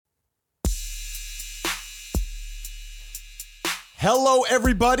Hello,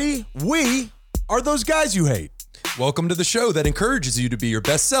 everybody. We are those guys you hate. Welcome to the show that encourages you to be your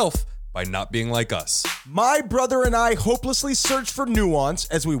best self by not being like us. My brother and I hopelessly search for nuance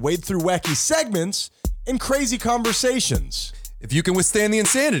as we wade through wacky segments and crazy conversations. If you can withstand the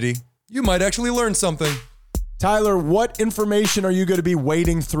insanity, you might actually learn something. Tyler, what information are you going to be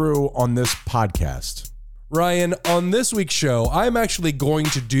wading through on this podcast? Ryan, on this week's show, I'm actually going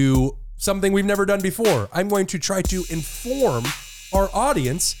to do something we've never done before. I'm going to try to inform our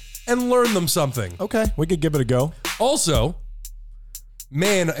audience and learn them something. Okay, we could give it a go. Also,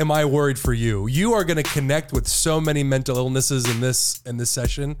 man, am I worried for you. You are going to connect with so many mental illnesses in this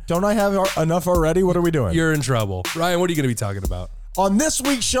session. Don't I have enough already? What are we doing? You're in trouble. Ryan, what are you going to be talking about? On this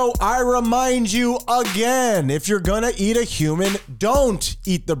week's show, I remind you again, if you're gonna eat a human, don't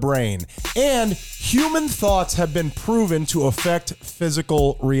eat the brain. And human thoughts have been proven to affect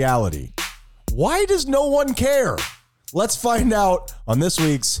physical reality. Why does no one care? Let's find out on this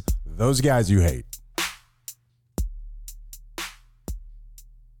week's Those Guys You Hate.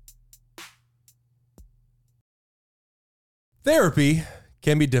 Therapy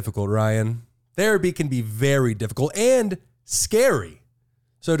can be difficult, Ryan. Therapy can be very difficult and scary.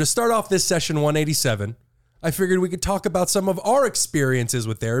 So to start off this session 187, I figured we could talk about some of our experiences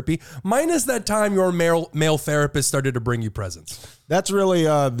with therapy, minus that time your male therapist started to bring you presents. That's really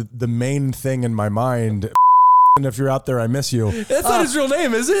the main thing in my mind. And if you're out there, I miss you. That's not his real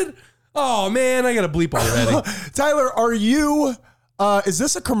name, is it? Oh man, I gotta bleep already. Tyler, are you... is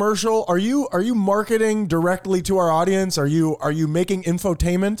this a commercial? Are you marketing directly to our audience? Are you making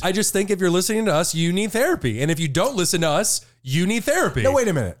infotainment? I just think if you're listening to us, you need therapy. And if you don't listen to us, you need therapy. No, wait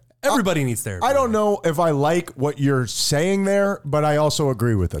a minute. Everybody needs therapy. I don't know if I like what you're saying there, but I also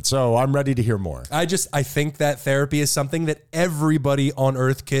agree with it. So I'm ready to hear more. I think that therapy is something that everybody on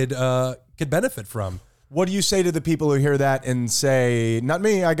earth could benefit from. What do you say to the people who hear that and say, not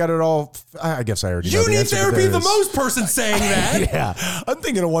me, I got it all? I guess I already know You the need answer. therapy, the most person saying that. Yeah, I'm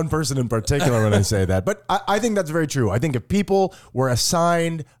thinking of one person in particular when I say that. But I think that's very true. I think if people were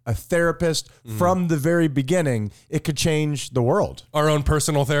assigned a therapist from the very beginning, it could change the world. Our own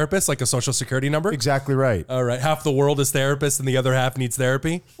personal therapist, like a social security number? Exactly right. All right. Half the world is therapists and the other half needs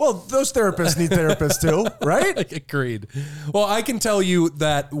therapy. Well, those therapists need therapists too, right? Agreed. Well, I can tell you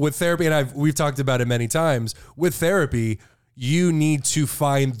that with therapy, and we've talked about it many times, with therapy, you need to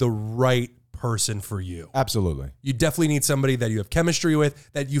find the right person for you. Absolutely. You definitely need somebody that you have chemistry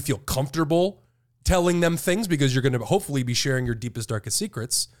with, that you feel comfortable telling them things because you're going to hopefully be sharing your deepest, darkest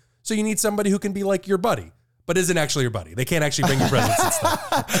secrets. So you need somebody who can be like your buddy, but isn't actually your buddy. They can't actually bring you presents and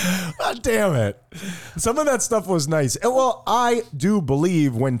stuff. God damn it. Some of that stuff was nice. And well, I do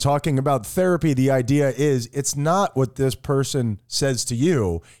believe when talking about therapy, the idea is it's not what this person says to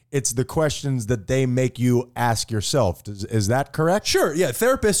you. It's the questions that they make you ask yourself. Is that correct? Sure. Yeah.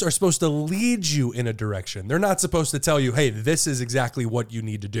 Therapists are supposed to lead you in a direction. They're not supposed to tell you, hey, this is exactly what you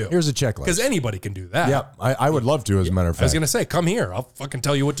need to do. Here's a checklist. Because anybody can do that. Yep. I would love to, as a matter of fact. I was going to say, come here. I'll fucking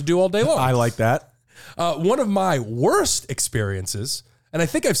tell you what to do all day long. I like that. One of my worst experiences, and I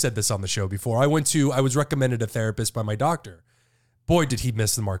think I've said this on the show before, I was recommended a therapist by my doctor. Boy, did he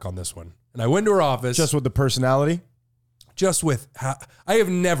miss the mark on this one. And I went to her office. Just with the personality? I've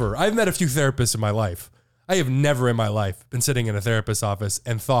met a few therapists in my life. I have never in my life been sitting in a therapist's office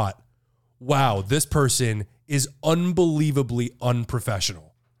and thought, wow, this person is unbelievably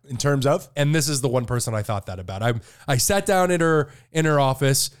unprofessional. In terms of? And this is the one person I thought that about. I sat down in her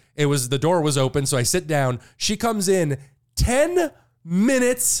office. The door was open, so I sit down. She comes in 10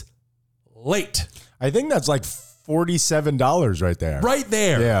 minutes late. I think that's like $47 right there. Right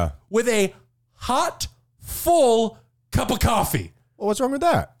there. Yeah. With a hot, full cup of coffee. Well, what's wrong with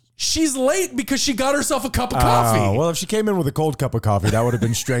that? She's late because she got herself a cup of coffee. Well, if she came in with a cold cup of coffee, that would have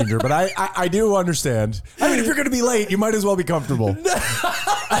been stranger. But I do understand. I mean, if you're going to be late, you might as well be comfortable.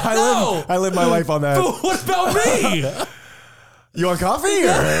 I live my life on that. But what about me? You want coffee?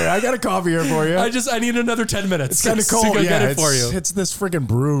 I got a coffee here for you. I need another 10 minutes. It's kind of cold. To get it it's, for you. It's this freaking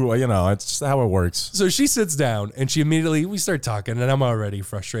brew. It's just how it works. So she sits down and we start talking and I'm already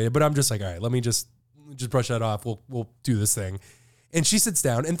frustrated, but I'm just like, all right, let me just brush that off. We'll do this thing. And she sits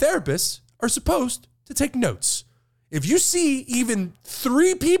down, and therapists are supposed to take notes. If you see even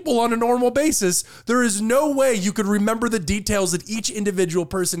 3 people on a normal basis, there is no way you could remember the details that each individual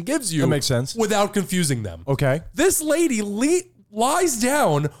person gives you. That makes sense. Without confusing them. Okay. This lady lies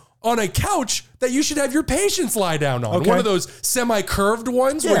down on a couch that you should have your patients lie down on. Okay. One of those semi-curved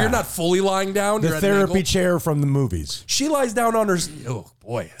ones where you're not fully lying down. The therapy chair from the movies. She lies down on her... Oh,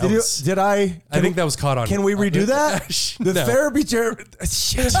 boy. I think that was caught on... Can we redo that? The No. therapy chair...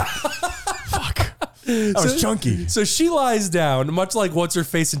 Shit. Fuck. That was chunky. So she lies down, much like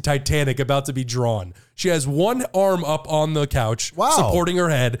what's-her-face in Titanic, about to be drawn. She has one arm up on the couch, supporting her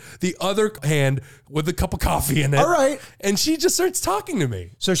head, the other hand with a cup of coffee in it. All right. And she just starts talking to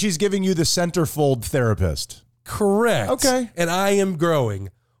me. So she's giving you the centerfold therapist. Correct. Okay. And I am growing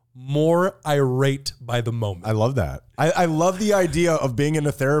more irate by the moment. I love that. I love the idea of being in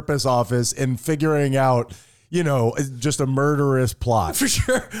a therapist's office and figuring out, just a murderous plot. For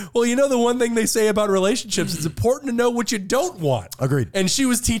sure. Well, the one thing they say about relationships, it's important to know what you don't want. Agreed. And she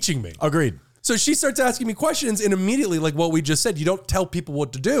was teaching me. Agreed. So she starts asking me questions, and immediately, like what we just said, you don't tell people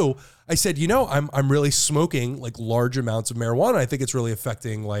what to do. I said, I'm really smoking like large amounts of marijuana. I think it's really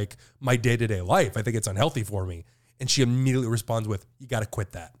affecting like my day-to-day life. I think it's unhealthy for me. And she immediately responds with, you got to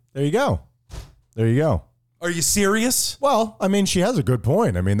quit that. There you go. There you go. Are you serious? Well, I mean, she has a good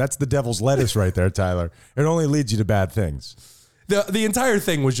point. I mean, that's the devil's lettuce right there, Tyler. It only leads you to bad things. The entire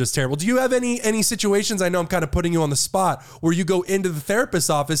thing was just terrible. Do you have any situations, I know I'm kind of putting you on the spot, where you go into the therapist's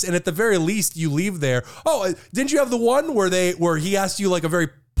office and at the very least you leave there? Oh, didn't you have the one where he asked you like a very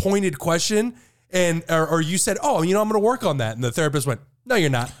pointed question and or you said, oh, I'm going to work on that. And the therapist went, no,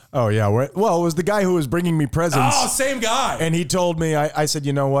 you're not. Oh, yeah. Well, it was the guy who was bringing me presents. Oh, same guy. And he told me, I said,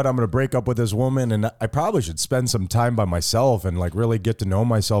 you know what? I'm going to break up with this woman and I probably should spend some time by myself and like really get to know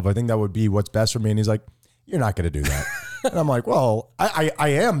myself. I think that would be what's best for me. And he's like, you're not going to do that. And I'm like, well, I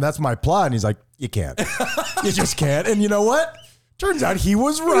am. That's my plot. And he's like, you can't. You just can't. And you know what? Turns out he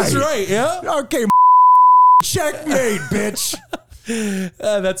was right. He's right, yeah. Okay, checkmate, bitch.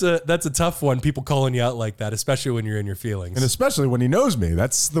 That's a tough one. People calling you out like that, especially when you're in your feelings. And especially when he knows me.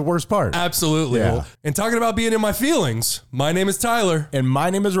 That's the worst part. Absolutely. Yeah. Well, and talking about being in my feelings, my name is Tyler. And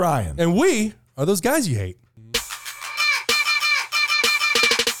my name is Ryan. And we are those guys you hate.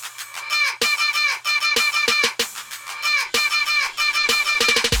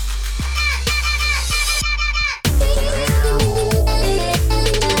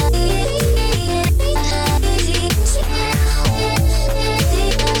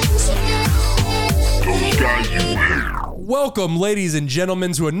 Welcome, ladies and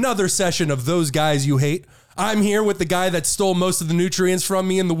gentlemen, to another session of Those Guys You Hate. I'm here with the guy that stole most of the nutrients from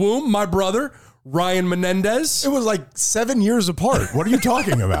me in the womb, my brother, Ryan Menendez. It was like 7 years apart. What are you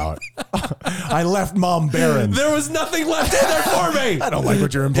talking about? I left mom barren. There was nothing left in there for me. I don't like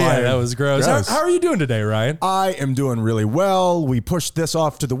what you're implying. Yeah, that was gross. How are you doing today, Ryan? I am doing really well. We pushed this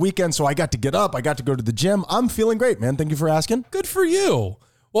off to the weekend, so I got to get up. I got to go to the gym. I'm feeling great, man. Thank you for asking. Good for you.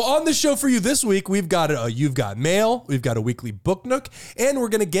 Well, on the show for you this week, we've got You've Got Mail, we've got a weekly BookNook, and we're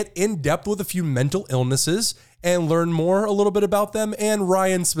going to get in depth with a few mental illnesses and learn more a little bit about them and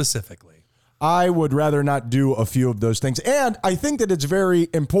Ryan specifically. I would rather not do a few of those things. And I think that it's very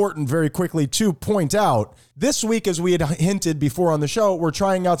important very quickly to point out this week, as we had hinted before on the show, we're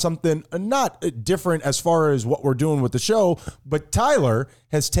trying out something not different as far as what we're doing with the show, but Tyler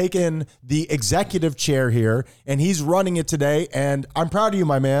has taken the executive chair here and he's running it today. And I'm proud of you,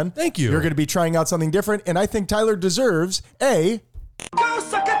 my man. Thank you. You're going to be trying out something different. And I think Tyler deserves a... Go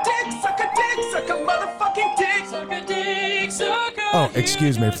suck a dick, suck a dick, suck a motherfucking dick. Suck a dick, suck a Oh,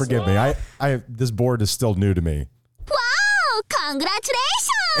 excuse me. Forgive me. I this board is still new to me. Wow, congratulations.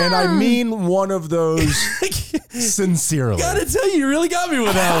 And I mean one of those sincerely. Gotta tell you really got me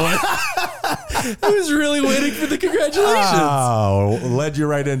with that one. I was really waiting for the congratulations. Oh, led you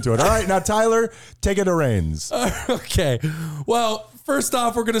right into it. All right, now Tyler, take it to reins. Okay. Well, first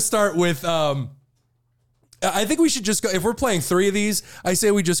off, we're gonna start with I think we should just go, if we're playing 3 of these, I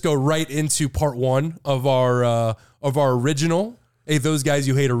say we just go right into part 1 of our original, Those Guys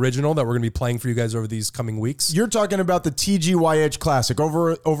You Hate original that we're going to be playing for you guys over these coming weeks. You're talking about the TGYH Classic.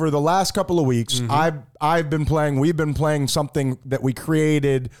 Over the last couple of weeks, we've been playing something that we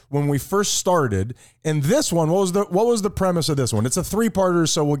created when we first started. And this one, what was the premise of this one? It's a 3-parter,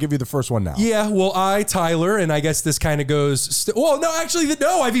 so we'll give you the first one now. Yeah, well, Tyler, and I guess this kind of goes...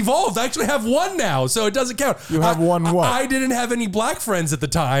 I've evolved. I actually have 1 now, so it doesn't count. You have one what? I didn't have any black friends at the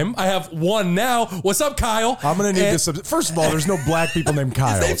time. I have 1 now. What's up, Kyle? I'm going to need this. First of all, there's no black people named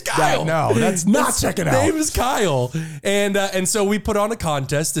Kyle. His name's Kyle. No, that's not checking out. His name is Kyle. And so we put on a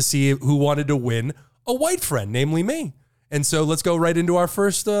contest to see who wanted to win a white friend, namely me. And so let's go right into our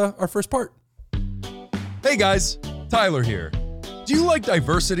first part. Hey guys, Tyler here. Do you like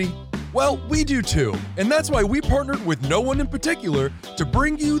diversity? Well, we do too, and that's why we partnered with no one in particular to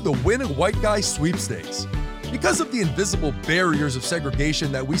bring you the Win a White Guy sweepstakes. Because of the invisible barriers of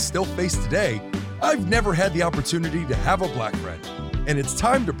segregation that we still face today, I've never had the opportunity to have a black friend, and it's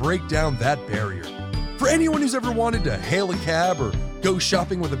time to break down that barrier. For anyone who's ever wanted to hail a cab or go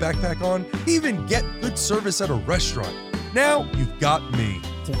shopping with a backpack on, even get good service at a restaurant, now you've got me.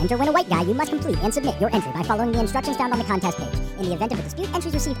 To enter Win a White Guy, you must complete and submit your entry by following the instructions found on the contest page. In the event of a dispute,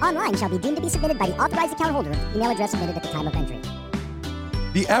 entries received online shall be deemed to be submitted by the authorized account holder, email address submitted at the time of entry.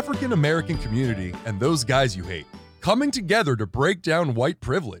 The African American community and those guys you hate, coming together to break down white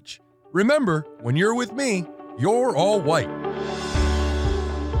privilege. Remember, when you're with me, you're all white.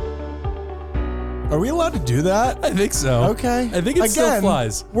 Are we allowed to do that? I think so. Okay. I think it still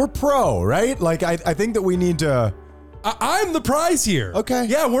flies. We're pro, right? Like I think that we need to. I'm the prize here. Okay.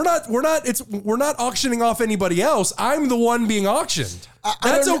 Yeah, we're not auctioning off anybody else. I'm the one being auctioned.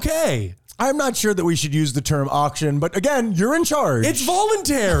 That's okay. I'm not sure that we should use the term auction, but again, you're in charge. It's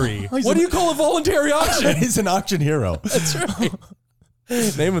voluntary. What do you call a voluntary auction? He's an auction hero. That's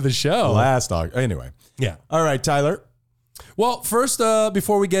right. Name of the show. Last auction. Anyway. Yeah. All right, Tyler. Well, first,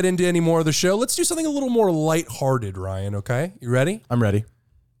 before we get into any more of the show, let's do something a little more lighthearted, Ryan, okay? You ready? I'm ready.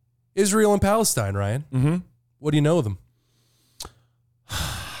 Israel and Palestine, Ryan. Mm-hmm. What do you know of them?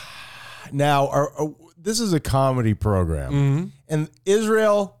 Now, this is a comedy program. Mm-hmm. And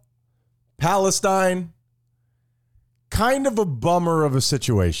Israel, Palestine, kind of a bummer of a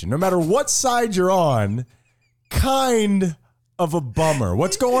situation. No matter what side you're on, kind of a bummer.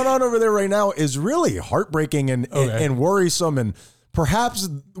 What's going on over there right now is really heartbreaking and worrisome, and perhaps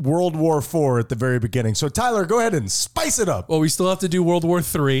World War IV at the very beginning. So, Tyler, go ahead and spice it up. Well, we still have to do World War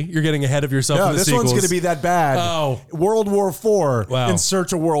III. You're getting ahead of yourself. No, in the this sequels. one's going to be that bad. Oh. World War IV Wow. in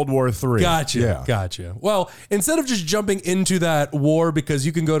search of World War III. Gotcha. Well, instead of just jumping into that war, because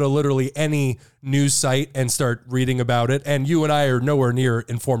you can go to literally any news site and start reading about it, and you and I are nowhere near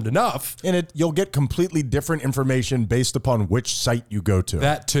informed enough. And you'll get completely different information based upon which site you go to.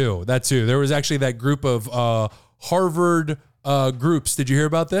 That too. There was actually that group of Harvard groups. Did you hear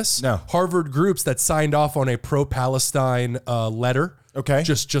about this? No. Harvard groups that signed off on a pro-Palestine letter. Okay.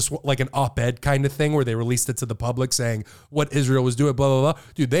 Just like an op-ed kind of thing where they released it to the public saying what Israel was doing, blah, blah, blah.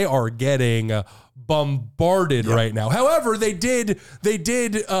 Dude, they are getting bombarded right now. However, they did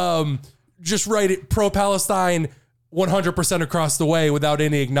just write it pro-Palestine 100% across the way without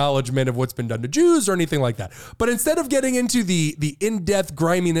any acknowledgement of what's been done to Jews or anything like that. But instead of getting into the in-depth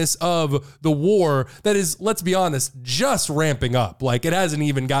griminess of the war that is, let's be honest, just ramping up. Like, it hasn't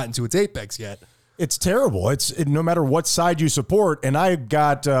even gotten to its apex yet. It's terrible. No matter what side you support, and I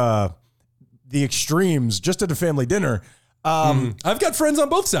got the extremes just at a family dinner. I've got friends on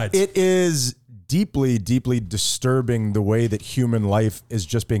both sides. It is deeply, deeply disturbing the way that human life is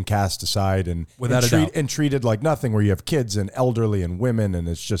just being cast aside and treated like nothing, where you have kids and elderly and women, and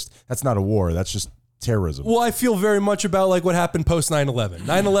it's just, that's not a war. That's just terrorism. Well, I feel very much about like what happened post 9/11.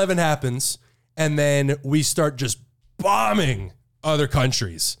 9/11 happens, and then we start just bombing other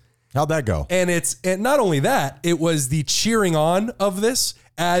countries. How'd that go? And not only that, it was the cheering on of this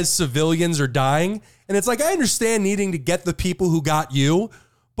as civilians are dying. And it's like, I understand needing to get the people who got you,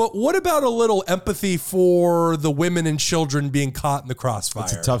 but what about a little empathy for the women and children being caught in the crossfire?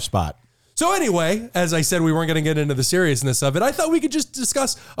 It's a tough spot. So anyway, as I said, we weren't going to get into the seriousness of it. I thought we could just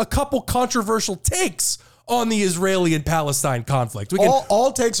discuss a couple controversial takes on the Israeli and Palestine conflict.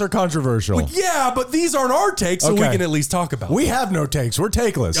 All takes are controversial. Yeah, but these aren't our takes, so we can at least talk about We them. have no takes. We're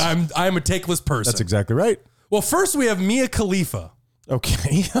takeless. I'm a takeless person. That's exactly right. Well, first we have Mia Khalifa.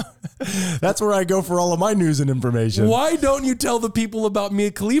 Okay. That's where I go for all of my news and information. Why don't you tell the people about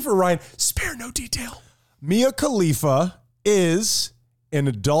Mia Khalifa, Ryan? Spare no detail. Mia Khalifa is an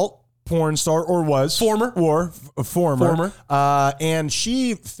adult porn star, or was former, and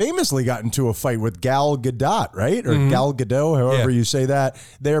she famously got into a fight with Gal Gadot, right? Or Gal Gadot, however you say that.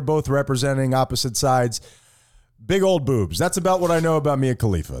 They're both representing opposite sides. Big old boobs. That's about what I know about Mia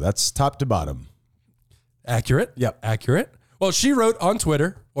Khalifa. That's top to bottom. Accurate. Yep. Accurate. Well, she wrote on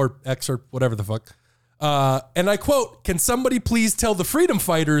Twitter, or X, or whatever the fuck, and I quote, "Can somebody please tell the freedom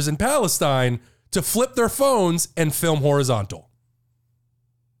fighters in Palestine to flip their phones and film horizontal?"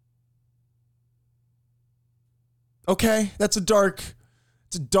 Okay, that's a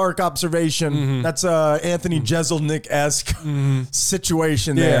dark observation. That's a Anthony Jeselnik-esque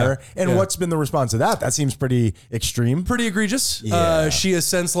situation there. And what's been the response to that? That seems pretty extreme. Pretty egregious. Yeah. She has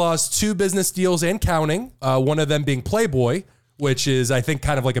since lost 2 business deals and counting, one of them being Playboy, which is, I think,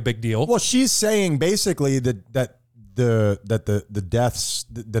 kind of like a big deal. Well, she's saying basically that the deaths,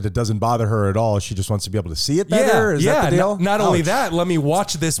 that it doesn't bother her at all. She just wants to be able to see it better. Is that the deal? Not only that, let me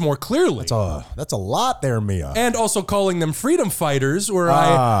watch this more clearly. That's a lot there, Mia. And also calling them freedom fighters, where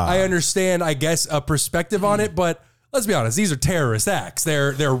I understand, I guess, a perspective on it, but let's be honest, these are terrorist acts.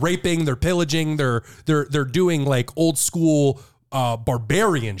 They're raping, they're pillaging, they're doing like old school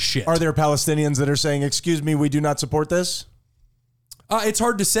barbarian shit. Are there Palestinians that are saying, "Excuse me, we do not support this"? It's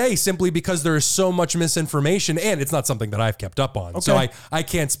hard to say simply because there is so much misinformation and it's not something that I've kept up on. Okay. So I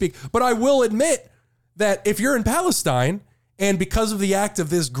can't speak. But I will admit that if you're in Palestine and because of the act of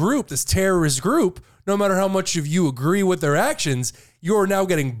this group, this terrorist group, no matter how much of you agree with their actions, you're now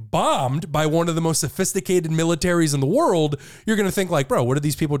getting bombed by one of the most sophisticated militaries in the world. You're going to think like, bro, what did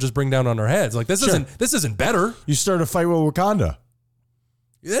these people just bring down on our heads? Like this isn't better. You start a fight with Wakanda.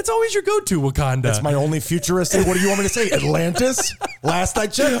 That's always your go-to, Wakanda. That's my only futuristic. What do you want me to say? Atlantis? Last I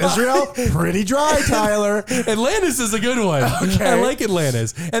checked, Israel, pretty dry, Tyler. Atlantis is a good one. Okay. I like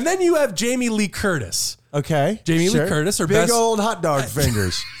Atlantis. And then you have Jamie Lee Curtis. Okay. Jamie Lee Curtis, her big best- old hot dog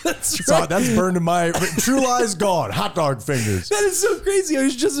fingers. That's So right. that's burned in my True Lies gone. Hot dog fingers. That is so crazy. I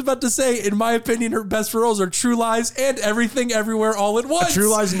was just about to say, in my opinion, her best roles are True Lies and Everything Everywhere All at Once. True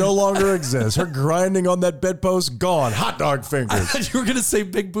Lies no longer exists. Her grinding on that bedpost gone. Hot dog I fingers. thought you were going to say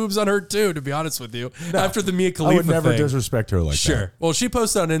big boobs on her too, to be honest with you. After the Mia Khalifa I would never thing. disrespect her like that. Sure. Well, she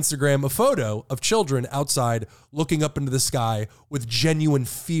posted on Instagram a photo of children outside looking up into the sky with genuine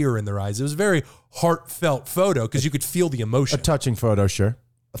fear in their eyes. It was a very heartfelt photo because you could feel the emotion. A touching photo, sure.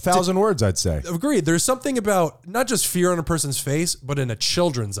 1,000 words, I'd say. Agreed. There's something about not just fear on a person's face, but in a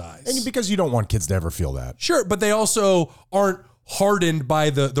children's eyes. And because you don't want kids to ever feel that. Sure, but they also aren't hardened by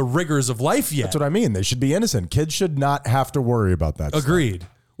the rigors of life yet. That's what I mean. They should be innocent. Kids should not have to worry about that stuff. Agreed.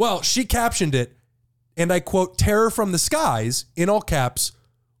 Well, she captioned it, and I quote, "Terror from the skies," in all caps,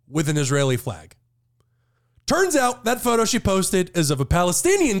 with an Israeli flag. Turns out that photo she posted is of a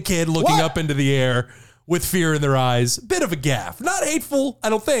Palestinian kid looking What? up into the air with fear in their eyes. Bit of a gaffe. Not hateful, I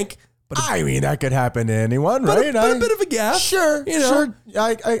don't think, but I mean, that could happen to anyone, but right? a bit of a gaffe. Sure, You know? sure.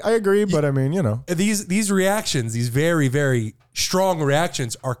 I agree, but I mean, you know. These reactions, these very, very strong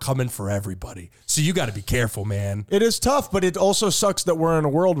reactions are coming for everybody. So you got to be careful, man. It is tough, but it also sucks that we're in a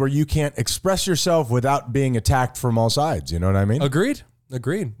world where you can't express yourself without being attacked from all sides. You know what I mean? Agreed.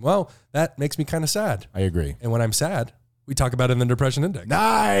 Well, that makes me kind of sad. I agree. And when I'm sad, we talk about it in the Depression Index.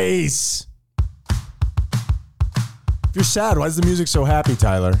 Nice. If you're sad, why is the music so happy,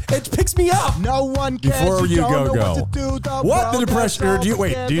 Tyler? It picks me up. No one cares. Before you don't go. know what to do. What the world depression- has or do you-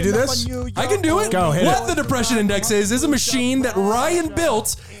 wait, do you do this? I can do it. Go, hit What it. the Depression Index is a machine that Ryan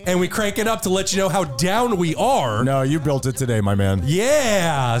built, and we crank it up to let you know how down we are. No, you built it today, my man.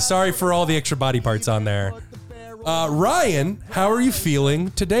 Yeah. Sorry for all the extra body parts on there. Ryan, how are you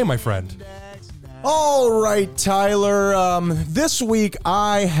feeling today, my friend? All right, Tyler. This week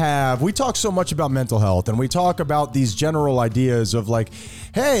we talk so much about mental health, and we talk about these general ideas of like,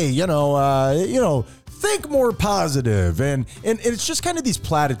 hey, think more positive, and it's just kind of these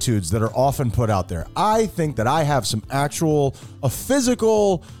platitudes that are often put out there. I think that I have a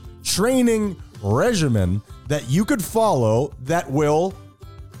physical training regimen that you could follow that will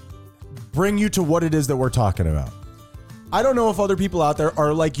bring you to what it is that we're talking about. I don't know if other people out there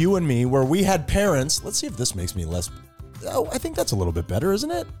are like you and me, where we had parents. Let's see if this makes me less. Oh, I think that's a little bit better,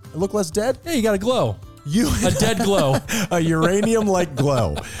 isn't it? I look less dead. Hey, you got a glow. A dead glow. A uranium-like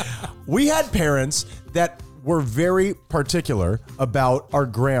glow. We had parents that were very particular about our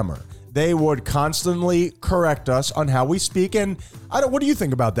grammar. They would constantly correct us on how we speak. And what do you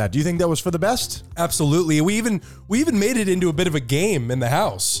think about that? Do you think that was for the best? Absolutely. We even made it into a bit of a game in the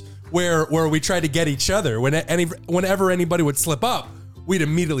house where we tried to get each other. Whenever anybody would slip up, we'd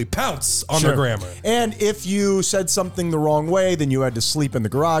immediately pounce on their grammar. And if you said something the wrong way, then you had to sleep in the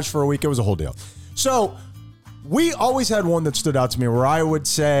garage for a week. It was a whole deal. So we always had one that stood out to me where I would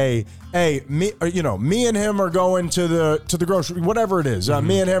say, hey, me and him are going to the grocery, whatever it is.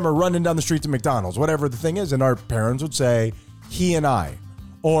 Me and him are running down the street to McDonald's, whatever the thing is. And our parents would say, he and I.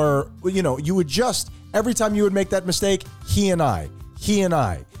 Or, you would just, every time you would make that mistake, he and I.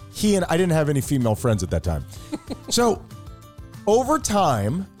 I didn't have any female friends at that time. So over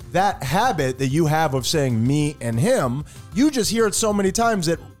time, that habit that you have of saying me and him, you just hear it so many times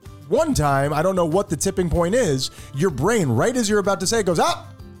that one time, I don't know what the tipping point is, your brain, right as you're about to say it, goes,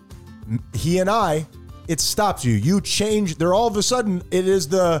 he and I, it stops you. You change there. All of a sudden, it is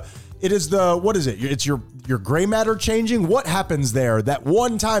the, what is it? It's your gray matter changing. What happens there? That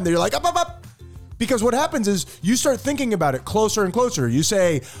one time that you're like, up. Because what happens is you start thinking about it closer and closer. You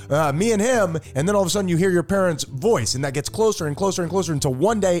say, me and him, and then all of a sudden you hear your parents' voice, and that gets closer and closer and closer until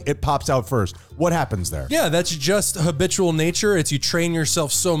one day it pops out first. What happens there? Yeah, that's just habitual nature. It's you train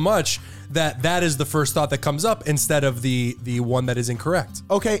yourself so much that is the first thought that comes up instead of the one that is incorrect.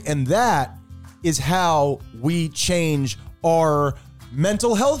 Okay, and that is how we change our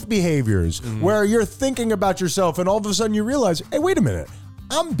mental health behaviors, where you're thinking about yourself, and all of a sudden you realize, hey, wait a minute,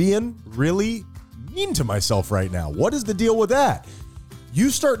 I'm being really mean to myself right now. What is the deal with that? You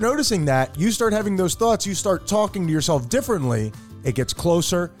start noticing that, you start having those thoughts, you start talking to yourself differently, it gets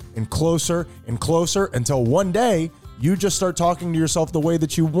closer and closer and closer until one day you just start talking to yourself the way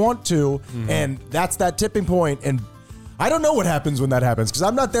that you want to. And that's that tipping point. And I don't know what happens when that happens because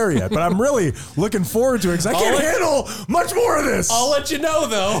I'm not there yet, but I'm really looking forward to it because I can't handle much more of this. I'll let you know,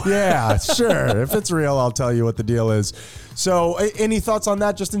 though. Yeah, sure. If it's real, I'll tell you what the deal is. So any thoughts on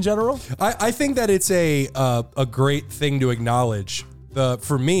that just in general? I think that it's a great thing to acknowledge.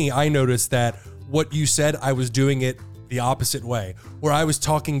 For me, I noticed that what you said, I was doing it the opposite way, where I was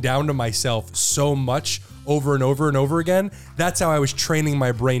talking down to myself so much over and over and over again. That's how I was training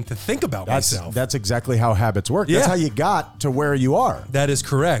my brain to think about myself. That's exactly how habits work. Yeah. That's how you got to where you are. That is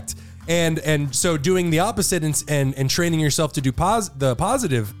correct. And so doing the opposite and training yourself to do the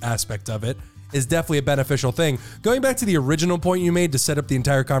positive aspect of it is definitely a beneficial thing. Going back to the original point you made to set up the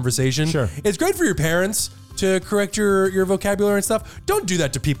entire conversation, sure, it's great for your parents to correct your vocabulary and stuff. Don't do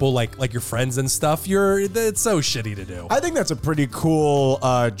that to people like your friends and stuff. It's so shitty to do. I think that's a pretty cool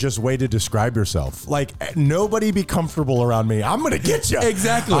just way to describe yourself. Like, nobody be comfortable around me. I'm going to get you.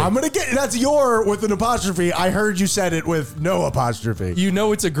 Exactly. I'm going to get you. That's your with an apostrophe. I heard you said it with no apostrophe. You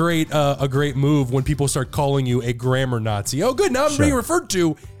know it's a great move when people start calling you a grammar Nazi. Oh, good. Now I'm being referred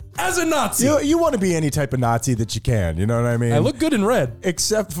to as a Nazi. You want to be any type of Nazi that you can. You know what I mean? I look good in red.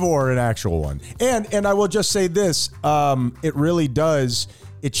 Except for an actual one. And I will just say this. It really does.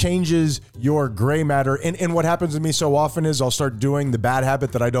 It changes your gray matter. And what happens to me so often is I'll start doing the bad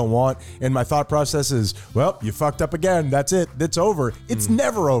habit that I don't want. And my thought process is, well, you fucked up again. That's it. That's over. It's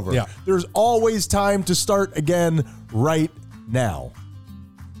never over. Yeah. There's always time to start again right now.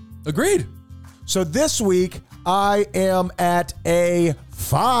 Agreed. So this week, I am at a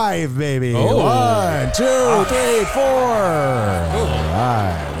 5, baby. Oh. 1, 2, 3, 4. All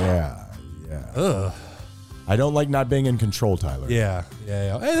right. Yeah. Ugh. I don't like not being in control, Tyler. Yeah.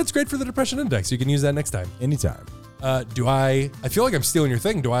 Hey, that's great for the depression index. You can use that next time. Anytime. I feel like I'm stealing your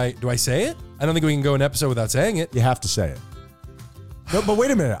thing. Do I say it? I don't think we can go an episode without saying it. You have to say it. No, but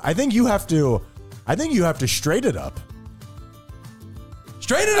wait a minute. I think you have to straighten it up.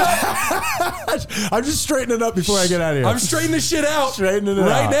 Straighten it up. I'm just straightening it up before I get out of here. I'm straightening this shit out. Straightening it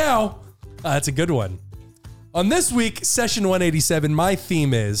right out. now. That's a good one. On this week, session 187, my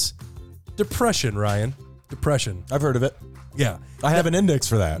theme is depression, Ryan. Depression. I've heard of it. Yeah. I have an index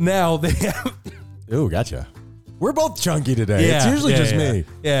for that. Now they have... Ooh, gotcha. We're both chunky today. It's usually just me.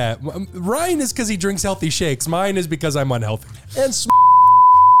 Yeah. Ryan is because he drinks healthy shakes. Mine is because I'm unhealthy. And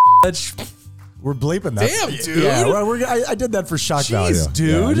we're bleeping that. Damn, dude. Yeah, well, I did that for shock value. Dude.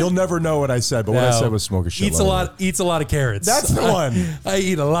 Yeah, you'll never know what I said, but what I said was smoke a shitload. Eats a lot of carrots. That's the one. I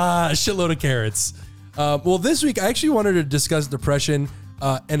eat a shitload of carrots. Well, this week I actually wanted to discuss depression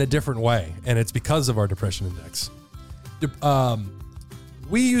in a different way, and it's because of our depression index.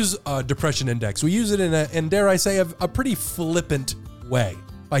 We use a depression index. We use it in dare I say, a pretty flippant way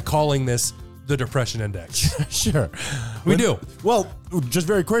by calling this the depression index. Sure. We do. Well, just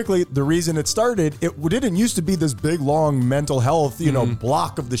very quickly, the reason it started, it didn't used to be this big, long mental health,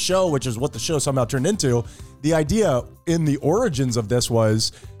 block of the show, which is what the show somehow turned into. The idea in the origins of this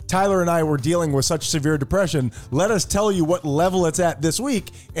was Tyler and I were dealing with such severe depression. Let us tell you what level it's at this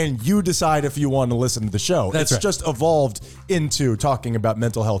week, and you decide if you want to listen to the show. That's it's right. just evolved into talking about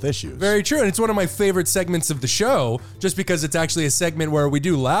mental health issues. Very true. And it's one of my favorite segments of the show, just because it's actually a segment where we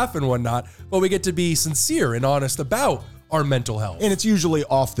do laugh and whatnot, but we get to be sincere and honest about our mental health. And it's usually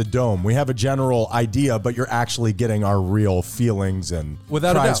off the dome. We have a general idea, but you're actually getting our real feelings and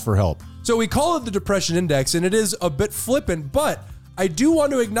Without a cries doubt. for help. So we call it the depression index, and it is a bit flippant, but I do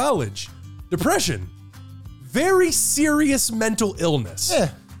want to acknowledge depression, very serious mental illness. Yeah.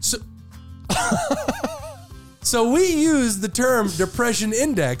 So we use the term depression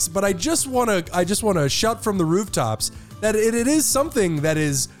index, but I just want to shout from the rooftops that it is something that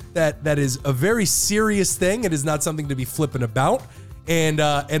is a very serious thing. It is not something to be flippant about, and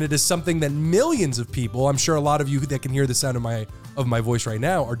it is something that millions of people, I'm sure a lot of you that can hear the sound of my voice right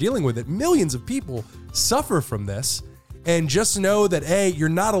now, are dealing with it. Millions of people suffer from this. And just know that A, you're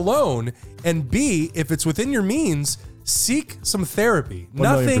not alone, and B, if it's within your means, seek some therapy.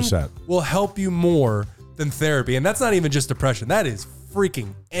 1,000,000%. Nothing will help you more than therapy. And that's not even just depression. That is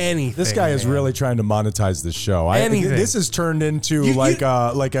freaking anything. This guy is really trying to monetize this show. Anything. This has turned into what do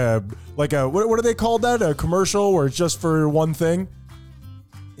they call that? A commercial where it's just for one thing?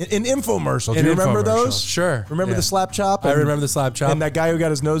 An infomercial. Do you remember those? Sure. Remember the slap chop? I remember the slap chop. And that guy who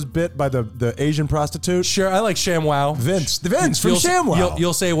got his nose bit by the Asian prostitute? Sure, I like ShamWow. Vince from ShamWow.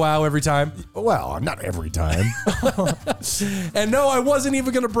 You'll say wow every time. Well, not every time. And no, I wasn't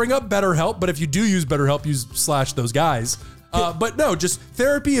even going to bring up BetterHelp, but if you do use BetterHelp, use /those guys. But no, just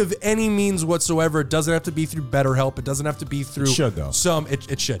therapy of any means whatsoever. It doesn't have to be through BetterHelp. It doesn't have to be through. It should, though.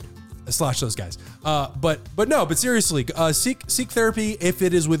 It should. Slash those guys. But seriously, seek therapy if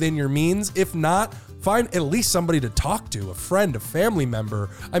it is within your means. If not, find at least somebody to talk to, a friend, a family member.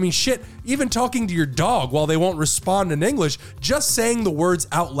 I mean, shit, even talking to your dog while they won't respond in English, just saying the words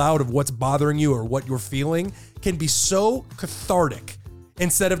out loud of what's bothering you or what you're feeling can be so cathartic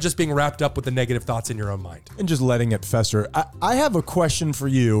instead of just being wrapped up with the negative thoughts in your own mind. And just letting it fester. I have a question for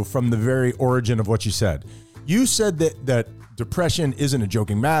you from the very origin of what you said. You said that depression isn't a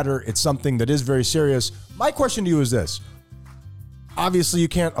joking matter. It's something that is very serious. My question to you is this. Obviously, you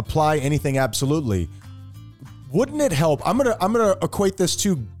can't apply anything absolutely. Wouldn't it help? I'm gonna equate this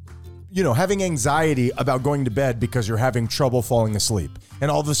to, having anxiety about going to bed because you're having trouble falling asleep. And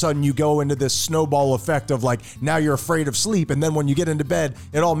all of a sudden you go into this snowball effect of like, now you're afraid of sleep. And then when you get into bed,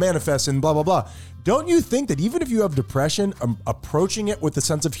 it all manifests and blah, blah, blah. Don't you think that even if you have depression, approaching it with a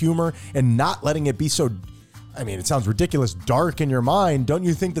sense of humor and not letting it be so, it sounds ridiculous, dark in your mind. Don't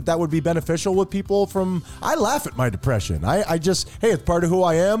you think that would be beneficial with people I laugh at my depression. I just, hey, it's part of who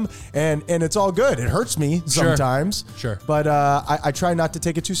I am and it's all good. It hurts me sometimes. Sure. But I try not to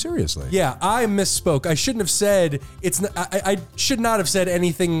take it too seriously. Yeah, I misspoke. I shouldn't have said I should not have said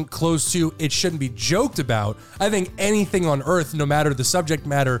anything close to it shouldn't be joked about. I think anything on earth, no matter the subject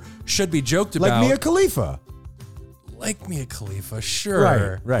matter, should be joked about. Like Mia Khalifa. Like Mia Khalifa,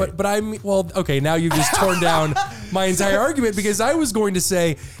 sure. Right. But okay, now you've just torn down my entire argument because I was going to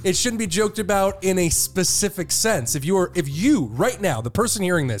say it shouldn't be joked about in a specific sense. If you right now, the person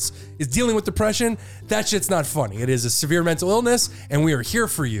hearing this, is dealing with depression, that shit's not funny. It is a severe mental illness, and we are here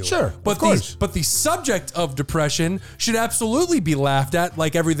for you. Sure, but of course. But the subject of depression should absolutely be laughed at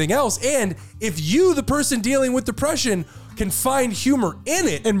like everything else. And if you, the person dealing with depression, can find humor in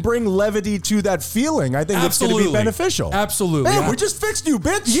it and bring levity to that feeling, I think it's going to be beneficial. Absolutely. Hey, we just fixed you,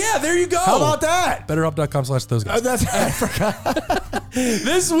 bitch. Yeah, there you go. How about that? BetterHelp.com/THOSEGUYS. I forgot.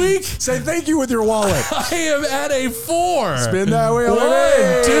 This week, say thank you with your wallet. I am at a 4. Spin that wheel.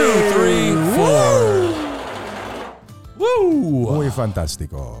 1, 2, 3, 4. Woo! Muy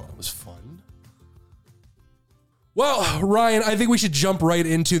fantástico. That was fun. Well, Ryan, I think we should jump right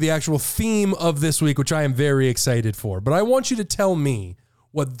into the actual theme of this week, which I am very excited for. But I want you to tell me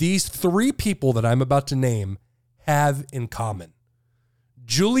what these 3 people that I'm about to name have in common.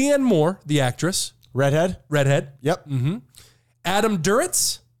 Julianne Moore, the actress. Redhead. Yep. Mm-hmm. Adam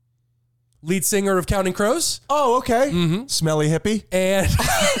Duritz, lead singer of Counting Crows. Oh, okay. Mm-hmm. Smelly hippie. And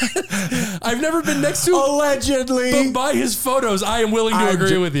I've never been next to him. Allegedly. But by his photos, I am willing to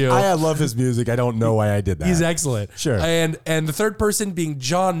agree with you. I love his music. I don't know why I did that. He's excellent. Sure. And the third person being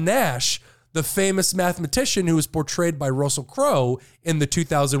John Nash, the famous mathematician who was portrayed by Russell Crowe in the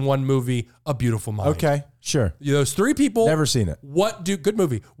 2001 movie A Beautiful Mind. Okay, sure. Those 3 people. Never seen it. Good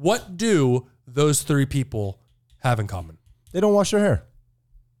movie. What do those 3 people have in common? They don't wash their hair.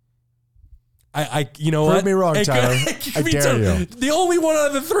 You know what? Prove me wrong, Tyler. I dare you. The only one out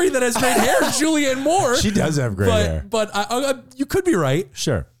of the 3 that has great hair is Julianne Moore. She does have great hair. But you could be right.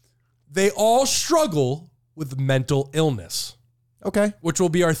 Sure. They all struggle with mental illness. Okay. Which will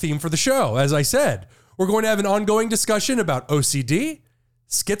be our theme for the show. As I said, we're going to have an ongoing discussion about OCD,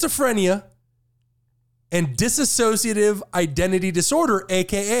 schizophrenia, and dissociative identity disorder,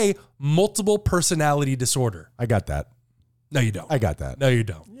 aka multiple personality disorder. I got that. No, you don't. I got that. No, you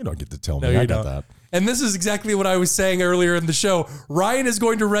don't. You don't get to tell me. No, you I got don't. that. And this is exactly what I was saying earlier in the show. Ryan is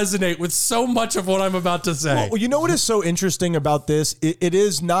going to resonate with so much of what I'm about to say. Well, you know what is so interesting about this? It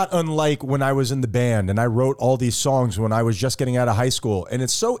is not unlike when I was in the band and I wrote all these songs when I was just getting out of high school. And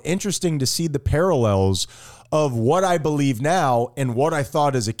it's so interesting to see the parallels of what I believe now and what I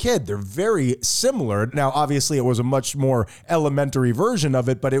thought as a kid. They're very similar. Now, obviously, it was a much more elementary version of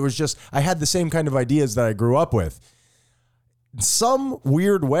it, but it was just, I had the same kind of ideas that I grew up with. In some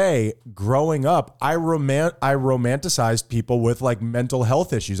weird way, growing up, I romanticized people with like mental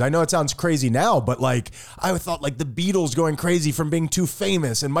health issues. I know it sounds crazy now, but like I thought like the Beatles going crazy from being too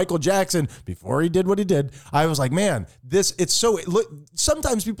famous and Michael Jackson before he did what he did. I was like, man,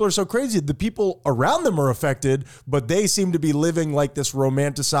 sometimes people are so crazy. The people around them are affected, but they seem to be living like this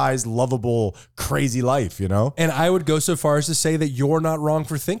romanticized, lovable, crazy life, you know? And I would go so far as to say that you're not wrong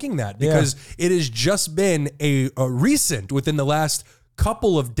for thinking that because it has just been a recent within the last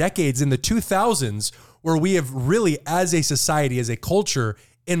couple of decades in the 2000s where we have really, as a society, as a culture,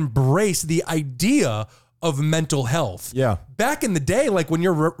 embraced the idea of mental health. Yeah. Back in the day, like when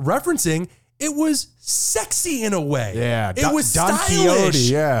you're referencing, it was sexy in a way. Yeah. It was Don stylish.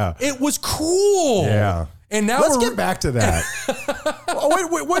 Quixote, yeah. It was cool. Yeah. And now Let's get back to that.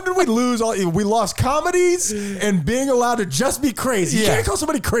 Wait, when did we lose? We lost comedies and being allowed to just be crazy. You can't call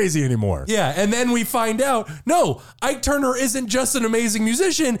somebody crazy anymore. Yeah, and then we find out, no, Ike Turner isn't just an amazing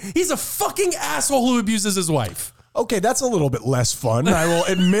musician. He's a fucking asshole who abuses his wife. Okay, that's a little bit less fun. I will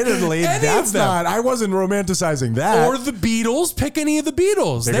admittedly, that's not, I wasn't romanticizing that. Or the Beatles, pick any of the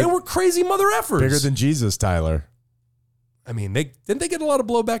Beatles. They were crazy mother effers. Bigger than Jesus, Tyler. I mean, didn't they get a lot of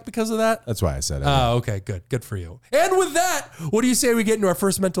blowback because of that? That's why I said it. Oh, okay, good. Good for you. And with that, what do you say we get into our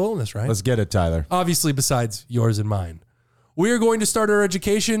first mental illness, right? Let's get it, Tyler. Obviously, besides yours and mine. We are going to start our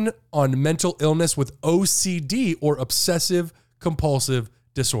education on mental illness with OCD, or obsessive compulsive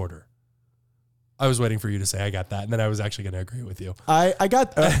disorder. I was waiting for you to say I got that, and then I was actually going to agree with you. I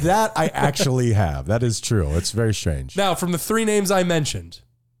got that. I actually have. That is true. It's very strange. Now, from the three names I mentioned,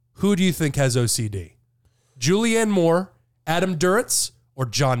 who do you think has OCD? Julianne Moore, Adam Duritz, or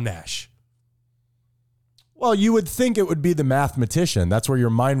John Nash? Well, you would think it would be the mathematician. That's where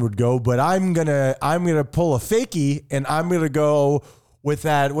your mind would go. But I'm gonna pull a fakie, and I'm gonna go with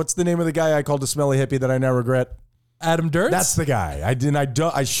that. What's the name of the guy I called a smelly hippie that I now regret? Adam Duritz? That's the guy.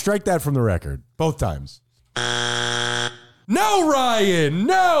 I strike that from the record both times. No, Ryan.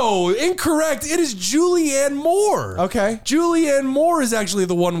 No, incorrect. It is Julianne Moore. Okay. Julianne Moore is actually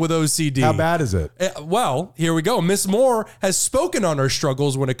the one with OCD. How bad is it? Well, here we go. Miss Moore has spoken on her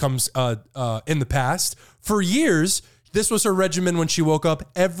struggles when it comes in the past. For years, this was her regimen when she woke up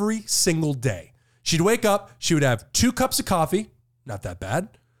every single day. She'd wake up, she would have 2 cups of coffee. Not that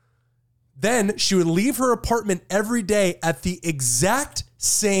bad. Then she would leave her apartment every day at the exact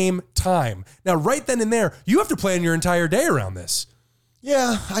same time. Now, right then and there, you have to plan your entire day around this.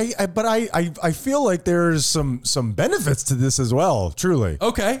 Yeah, but I feel like there's some benefits to this as well, truly.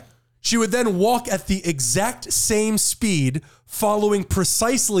 Okay. She would then walk at the exact same speed, following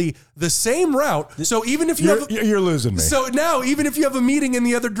precisely the same route. So even if you're losing me. So now, even if you have a meeting in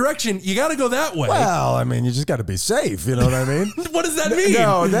the other direction, you got to go that way. Well, I mean, you just got to be safe. You know what I mean? What does that mean?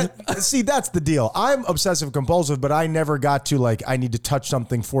 No, that's the deal. I'm obsessive compulsive, but I never got to I need to touch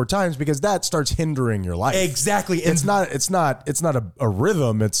something 4 times because that starts hindering your life. Exactly. It's not a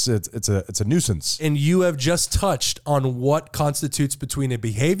rhythm. It's a nuisance. And you have just touched on what constitutes between a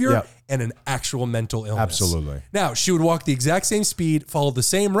behavior and an actual mental illness. Absolutely. Now, she would walk the exact same speed, follow the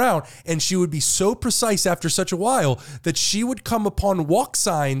same route, and she would be so precise after such a while that she would come upon walk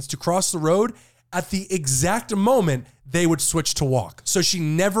signs to cross the road at the exact moment they would switch to walk. So she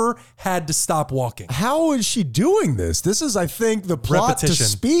never had to stop walking. How is she doing this? This is, I think, the plot to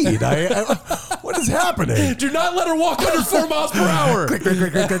Speed. What is happening? Do not let her walk under 4 miles per hour.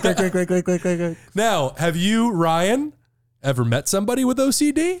 Click. Now, have you, Ryan, ever met somebody with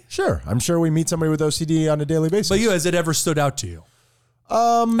OCD? Sure. I'm sure we meet somebody with OCD on a daily basis. But has it ever stood out to you?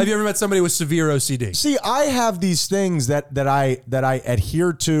 Have you ever met somebody with severe OCD? See, I have these things that I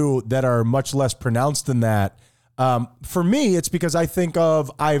adhere to that are much less pronounced than that. For me, it's because I think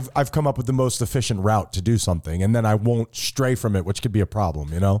I've come up with the most efficient route to do something, and then I won't stray from it, which could be a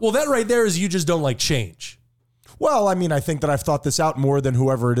problem, you know? Well, that right there is you just don't like change. Well, I mean, I think that I've thought this out more than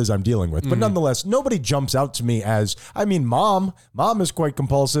whoever it is I'm dealing with. But nonetheless, nobody jumps out to me as, Mom is quite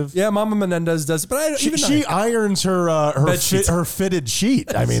compulsive. Yeah, Mama Menendez does. But she irons her fitted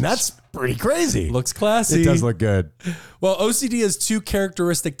sheet. I mean, that's pretty crazy. Looks classy. It does look good. Well, OCD has 2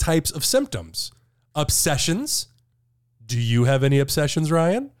 characteristic types of symptoms. Obsessions. Do you have any obsessions,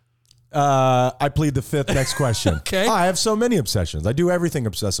 Ryan? I plead the fifth. Next question. Okay. I have so many obsessions. I do everything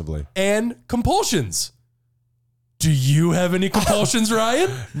obsessively. And compulsions. Do you have any compulsions,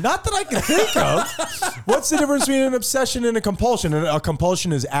 Ryan? Not that I can think of. What's the difference between an obsession and a compulsion? A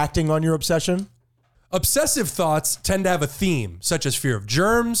compulsion is acting on your obsession. Obsessive thoughts tend to have a theme, such as fear of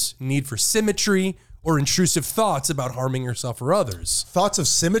germs, need for symmetry, or intrusive thoughts about harming yourself or others. Thoughts of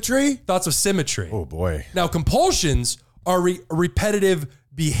symmetry? Thoughts of symmetry. Oh, boy. Now, compulsions are repetitive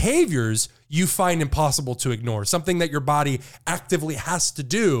behaviors you find impossible to ignore, something that your body actively has to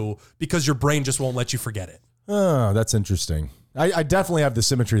do because your brain just won't let you forget it. Oh, that's interesting. I definitely have the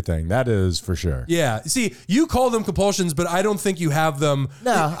symmetry thing. That is for sure. Yeah. See, you call them compulsions, but I don't think you have them.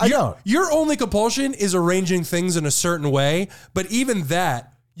 No, I don't. Your only compulsion is arranging things in a certain way, but even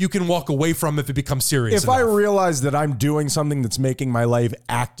that you can walk away from if it becomes serious. If I realize that I'm doing something that's making my life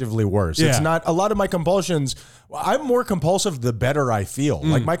actively worse, it's not a lot of my compulsions. I'm more compulsive the better I feel.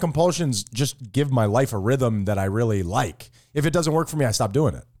 Like my compulsions just give my life a rhythm that I really like. If it doesn't work for me, I stop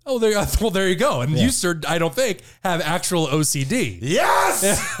doing it. Oh, there you go. And you, sir, I don't think, have actual OCD. Yes!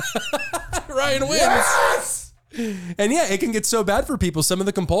 Ryan wins. Yes! And yeah, it can get so bad for people. Some of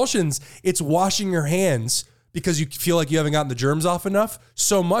the compulsions, it's washing your hands because you feel like you haven't gotten the germs off enough,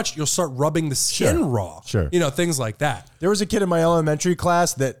 so much you'll start rubbing the skin raw. Sure. You know, things like that. There was a kid in my elementary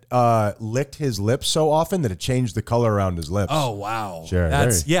class that licked his lips so often that it changed the color around his lips. Oh, wow. Sure.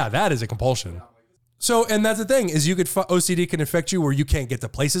 That is a compulsion. So, and that's the thing is OCD can affect you where you can't get to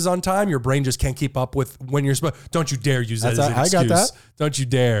places on time. Your brain just can't keep up with when you're supposed. Don't you dare use that as an excuse. I got that. Don't you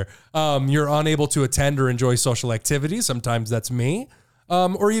dare. You're unable to attend or enjoy social activities. Sometimes that's me.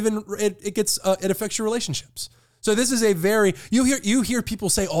 Or even it affects your relationships. So this is a very, you hear people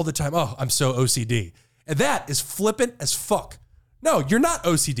say all the time, oh, I'm so OCD. And that is flippant as fuck. No, you're not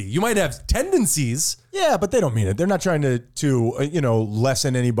OCD. You might have tendencies. Yeah, but they don't mean it. They're not trying to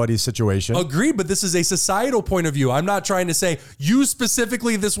lessen anybody's situation. Agreed, but this is a societal point of view. I'm not trying to say you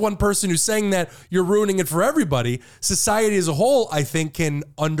specifically, this one person who's saying that, you're ruining it for everybody. Society as a whole, I think, can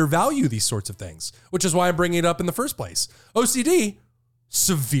undervalue these sorts of things, which is why I'm bringing it up in the first place. OCD,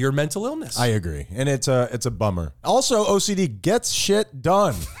 severe mental illness. I agree, and it's a bummer. Also, OCD gets shit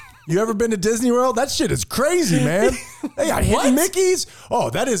done. You ever been to Disney World? That shit is crazy, man. They got hidden Mickeys. Oh,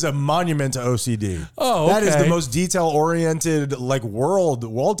 that is a monument to OCD. Oh, okay. That is the most detail-oriented world.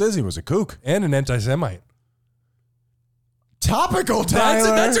 Walt Disney was a kook. And an anti-Semite. Topical,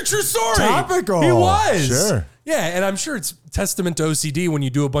 Tyler. That's a true story. Topical. He was. Sure. Yeah, and I'm sure it's testament to OCD when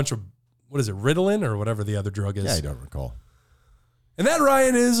you do a bunch of, what is it, Ritalin or whatever the other drug is. Yeah, I don't recall. And that,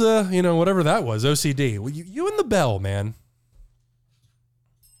 Ryan, is, whatever that was, OCD. Well, you and the bell, man.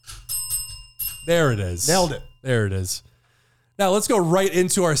 There it is. Nailed it. There it is. Now let's go right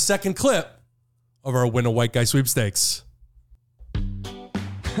into our second clip of our Win a White Guy sweepstakes.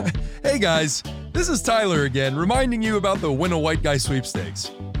 Hey guys, this is Tyler again, reminding you about the Win a White Guy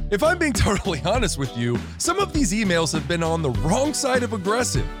sweepstakes. If I'm being totally honest with you, some of these emails have been on the wrong side of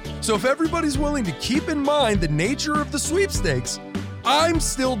aggressive. So if everybody's willing to keep in mind the nature of the sweepstakes, I'm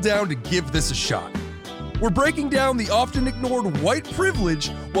still down to give this a shot. We're breaking down the often ignored white privilege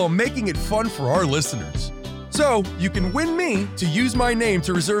while making it fun for our listeners. So, you can win me to use my name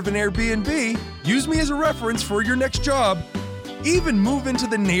to reserve an Airbnb, use me as a reference for your next job, even move into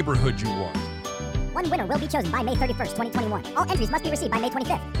the neighborhood you want. One winner will be chosen by May 31st, 2021. All entries must be received by May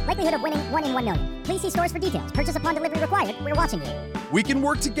 25th. Likelihood of winning 1 in 1 million. Please see stores for details. Purchase upon delivery required. We're watching you. We can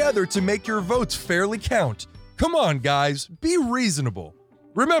work together to make your votes fairly count. Come on, guys, be reasonable.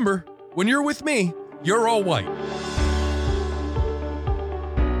 Remember, when you're with me, you're all white.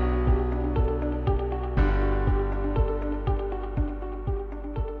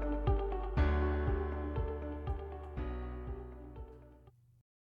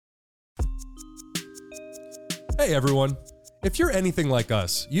 Hey everyone. If you're anything like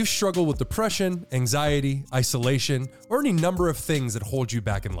us, you've struggled with depression, anxiety, isolation, or any number of things that hold you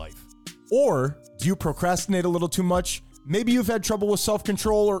back in life. Or do you procrastinate a little too much? Maybe you've had trouble with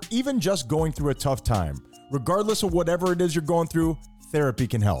self-control or even just going through a tough time. Regardless of whatever it is you're going through, therapy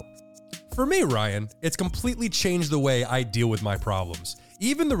can help. For me, Ryan, it's completely changed the way I deal with my problems.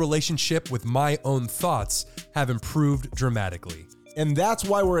 Even the relationship with my own thoughts have improved dramatically. And that's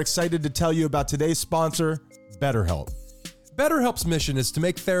why we're excited to tell you about today's sponsor, BetterHelp. BetterHelp's mission is to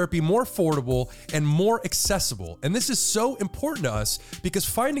make therapy more affordable and more accessible. And this is so important to us because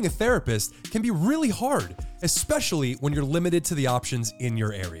finding a therapist can be really hard, especially when you're limited to the options in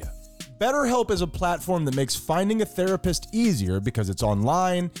your area. BetterHelp is a platform that makes finding a therapist easier because it's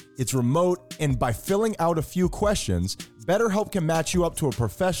online, it's remote, and by filling out a few questions, BetterHelp can match you up to a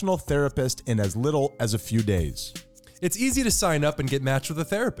professional therapist in as little as a few days. It's easy to sign up and get matched with a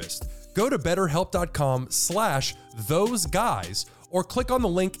therapist. Go to betterhelp.com/thoseguys or click on the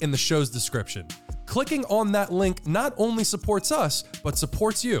link in the show's description. Clicking on that link not only supports us, but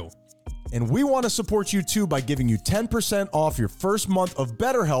supports you. And we want to support you too by giving you 10% off your first month of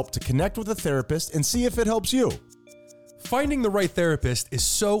BetterHelp to connect with a therapist and see if it helps you. Finding the right therapist is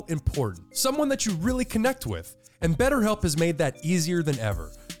so important, someone that you really connect with, and BetterHelp has made that easier than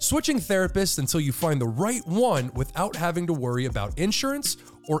ever. Switching therapists until you find the right one without having to worry about insurance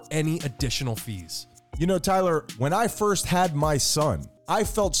or any additional fees. You know, Tyler, when I first had my son, I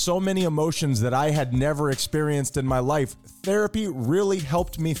felt so many emotions that I had never experienced in my life. Therapy really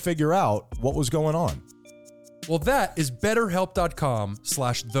helped me figure out what was going on. Well, that is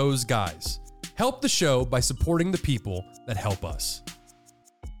betterhelp.com/thoseguys. Help the show by supporting the people that help us.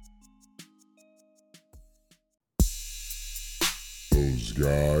 Those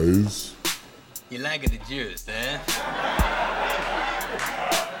guys. You like the juice, huh?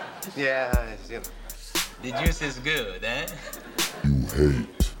 Yeah, you know. The juice is good, huh? You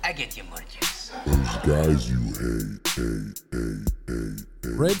hate. I get you more juice. Those guys you hate.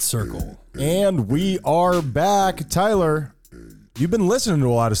 Red Circle. And we are back. Tyler, you've been listening to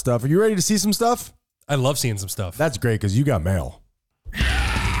a lot of stuff. Are you ready to see some stuff? I love seeing some stuff. That's great because you got mail.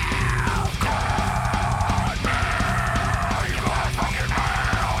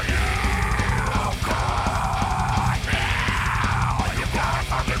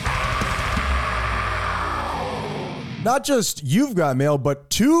 Not just you've got mail, but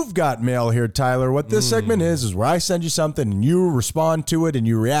two've got mail here, Tyler. What this segment is where I send you something and you respond to it and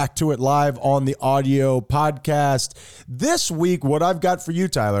you react to it live on the audio podcast. This week, what I've got for you,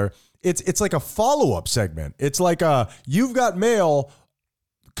 Tyler, it's like a follow-up segment. It's like you've got mail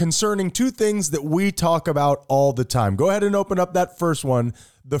concerning two things that we talk about all the time. Go ahead and open up that first one.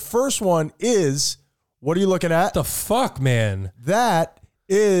 The first one is, what are you looking at? The fuck, man? That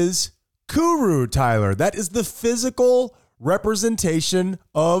is Kuru, Tyler. That is the physical representation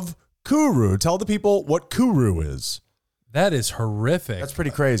of Kuru. Tell the people what Kuru is. That is horrific. That's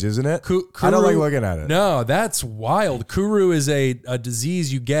pretty crazy, isn't it? Kuru, I don't like looking at it. No, that's wild. Kuru is a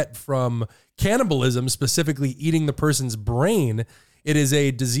disease you get from cannibalism, specifically eating the person's brain. It is a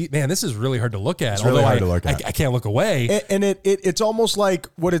disease. Man, this is really hard to look at. It's really hard to look at. I can't look away. And it's almost like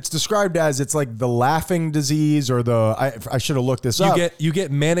what it's described as. It's like the laughing disease, or I should have looked this up. You get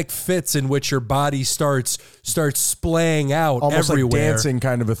manic fits in which your body starts splaying out almost everywhere. Like dancing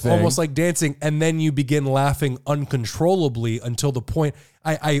kind of a thing. Almost like dancing, and then you begin laughing uncontrollably until the point.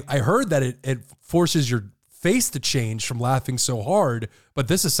 I heard that it forces your face to change from laughing so hard, but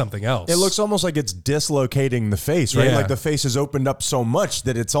this is something else. It looks almost like it's dislocating the face, right? Yeah. Like the face is opened up so much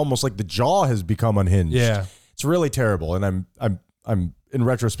that it's almost like the jaw has become unhinged. Yeah. It's really terrible, and I'm in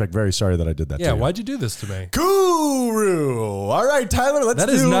retrospect very sorry that I did that. Yeah, to you. why'd you do this to me? Kuru. All right, Tyler, let's That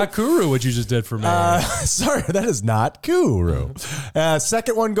is not Kuru what you just did for me. Sorry, that is not Kuru.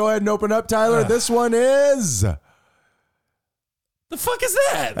 Second one, go ahead and open up, Tyler. This one is... The fuck is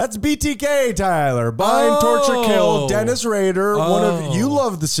that? That's BTK, Tyler. Bind, torture, kill. Dennis Rader. One of you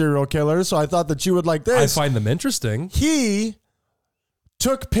love the serial killers, so I thought that you would like this. I find them interesting. He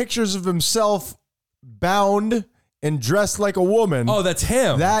took pictures of himself bound and dressed like a woman. Oh, that's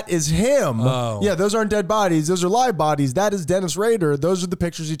him. That is him. Oh. Yeah, those aren't dead bodies. Those are live bodies. That is Dennis Rader. Those are the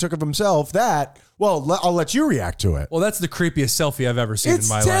pictures he took of himself. I'll let you react to it. Well, that's the creepiest selfie I've ever seen in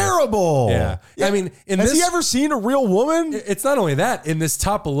my life. It's terrible. Yeah. I mean, has he ever seen a real woman? It's not only that. In this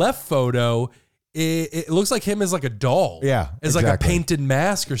top left photo, it looks like him as like a doll. Yeah, As like a painted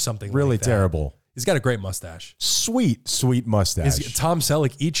mask or something. Really like that. terrible. He's got a great mustache. Sweet mustache. Tom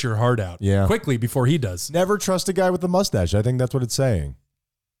Selleck eats your heart out quickly before he does. Never trust a guy with a mustache. I think that's what it's saying.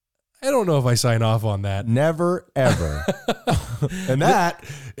 I don't know if I sign off on that. Never, ever. And that,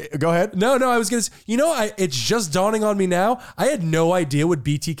 go ahead. No, I was going to say, it's just dawning on me now. I had no idea what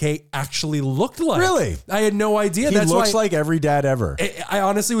BTK actually looked like. Really? I had no idea. He looks like every dad ever. I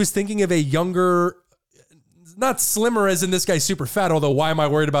honestly was thinking of a younger, not slimmer as in this guy's super fat, although why am I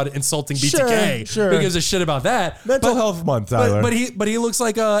worried about insulting BTK? Sure. Who gives a shit about that? Mental health month, Tyler. But he looks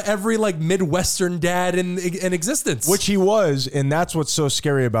like every like Midwestern dad in existence. Which he was, and that's what's so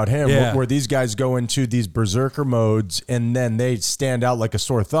scary about him, where these guys go into these berserker modes and then they stand out like a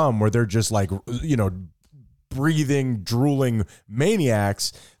sore thumb, where they're just like, breathing, drooling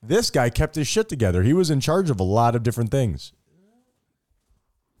maniacs. This guy kept his shit together. He was in charge of a lot of different things.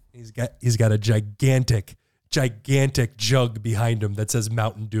 He's got a gigantic jug behind him that says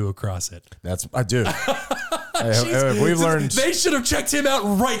Mountain Dew across it. I do. If we've learned, they should have checked him out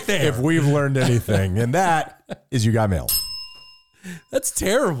right there. If we've learned anything, and that is you got mail. That's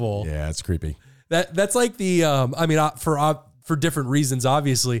terrible. Yeah, it's creepy. That's like the for different reasons,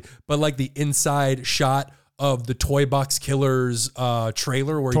 obviously, but like the inside shot of the Toy Box Killers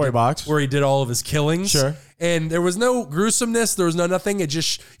trailer where he did all of his killings. Sure. And there was no gruesomeness. There was no nothing. You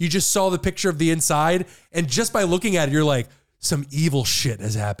just saw the picture of the inside. And just by looking at it, you're like, some evil shit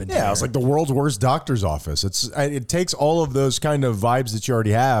has happened. Yeah, here. it's like the world's worst doctor's office. It takes all of those kind of vibes that you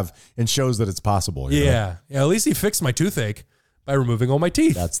already have and shows that it's possible. You know? Yeah. At least he fixed my toothache by removing all my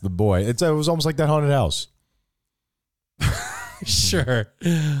teeth. That's the boy. It was almost like that haunted house. Sure.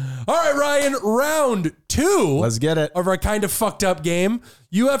 All right, Ryan, round 2. Let's get it. Of our kind of fucked up game.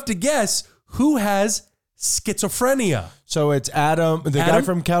 You have to guess who has schizophrenia. So it's Adam, guy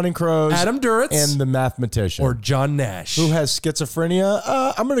from Counting Crows. Adam Duritz. And the mathematician. Or John Nash. Who has schizophrenia?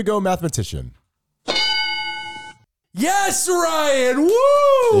 I'm going to go mathematician. Yes, Ryan. Woo!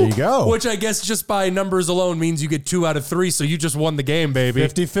 There you go. Which I guess just by numbers alone means you get 2 out of 3, so you just won the game, baby.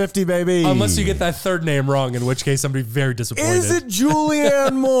 50-50, baby. Unless you get that third name wrong, in which case I'm going to be very disappointed. Is it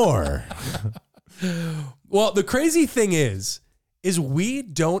Julianne Moore? Well, the crazy thing is we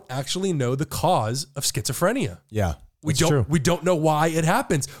don't actually know the cause of schizophrenia. Yeah, We don't know why it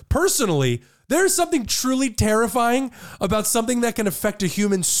happens. Personally, there's something truly terrifying about something that can affect a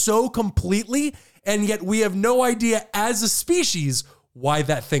human so completely and yet we have no idea as a species why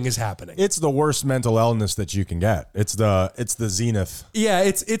that thing is happening. It's the worst mental illness that you can get. It's the zenith. Yeah,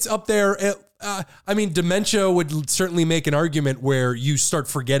 it's up there. I mean, dementia would certainly make an argument where you start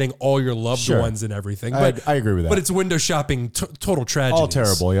forgetting all your loved ones and everything. But I agree with that. But it's window shopping, total tragedy. All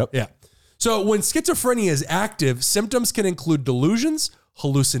terrible, yep. Yeah. So when schizophrenia is active, symptoms can include delusions,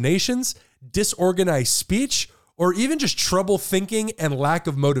 hallucinations, disorganized speech, or even just trouble thinking and lack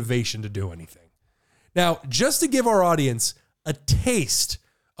of motivation to do anything. Now, just to give our audience a taste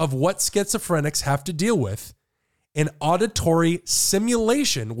of what schizophrenics have to deal with, an auditory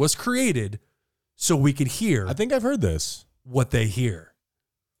simulation was created so we could hear. I think I've heard this. What they hear.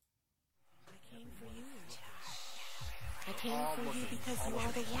 I came for you because you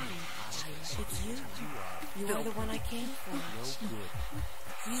are the one. It's you. You are the one I came for.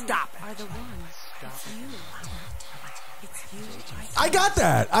 You Stop are the one. It's you. It's you. I got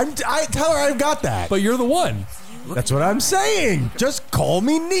that. Tell her I've got that. But you're the one. That's what I'm saying. Just call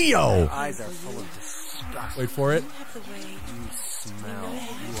me Neo. Eyes are full of disgust. Wait for it. You smell.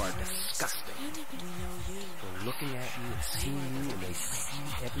 You are disgusting. They're looking at you and seeing you, and they see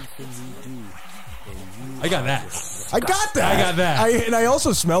everything you do. And you I got that. I got that. I got that. And I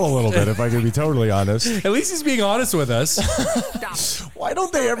also smell a little bit, if I can be totally honest. At least he's being honest with us. Why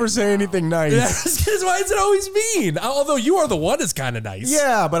don't they ever say anything nice? Because why is it always mean? Although you are the one is kind of nice.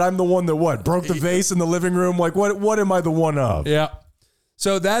 Yeah, but I'm the one that broke the vase in the living room. Like, what am I the one of? Yeah.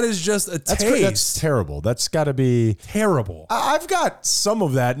 So that is just a taste. That's terrible. That's got to be terrible. I've got some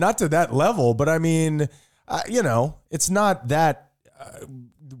of that, not to that level, but I mean, it's not that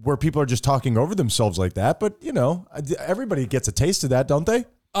where people are just talking over themselves like that. But, everybody gets a taste of that, don't they?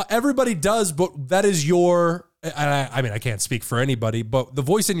 Everybody does, but that is your... I mean, I can't speak for anybody, but the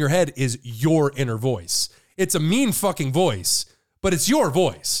voice in your head is your inner voice. It's a mean fucking voice, but it's your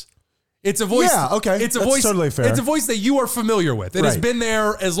voice. It's a voice. Yeah, okay. It's a That's voice. totally fair. It's a voice that you are familiar with. It has Right. been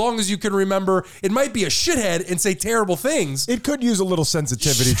there as long as you can remember. It might be a shithead and say terrible things. It could use a little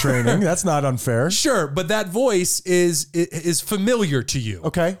sensitivity training. That's not unfair. Sure, but that voice is familiar to you.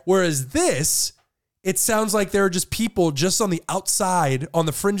 Okay. Whereas this, it sounds like there are just people just on the outside, on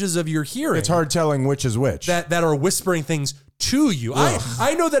the fringes of your hearing. It's hard telling which is which. That are whispering things to you.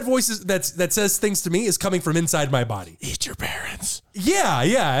 I know that voice that says things to me is coming from inside my body. Eat your parents. Yeah.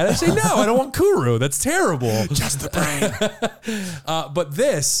 And I say, no, I don't want Kuru. That's terrible. Just the brain. But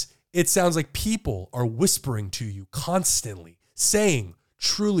this, it sounds like people are whispering to you constantly, saying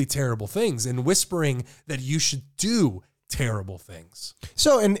truly terrible things and whispering that you should do terrible things.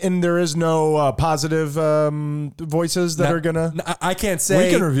 So, and there is no positive voices that are gonna. I can't say.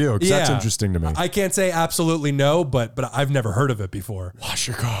 We can review because that's interesting to me. I can't say absolutely no, but I've never heard of it before. Wash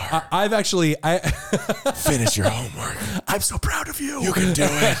your car. I've actually Finish your homework. I'm so proud of you. You can do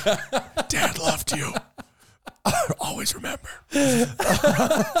it. Dad loved you. Always remember.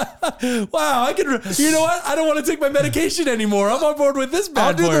 Wow, you know what? I don't want to take my medication anymore. I'm on board with this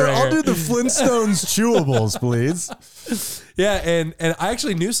bad boy right I'll here. do the Flintstones chewables, please. Yeah, and I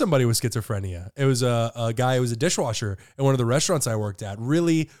actually knew somebody with schizophrenia. It was a guy who was a dishwasher at one of the restaurants I worked at.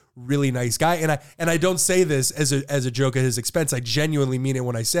 Really, really nice guy. And I don't say this as a joke at his expense. I genuinely mean it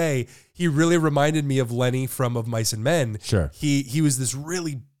when I say he really reminded me of Lenny from Of Mice and Men. Sure. He was this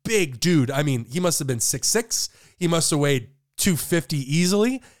really big dude. I mean, he must have been 6'6". He must have weighed 250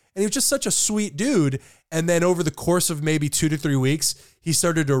 easily. And he was just such a sweet dude. And then over the course of maybe 2 to 3 weeks, he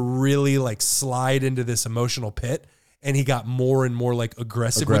started to really slide into this emotional pit. And he got more and more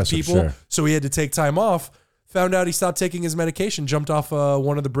aggressive with people. Sure. So he had to take time off. Found out he stopped taking his medication, jumped off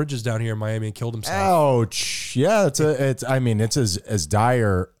one of the bridges down here in Miami and killed himself. Ouch. Yeah, it's as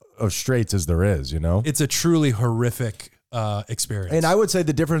dire of straits as there is, It's a truly horrific experience. And I would say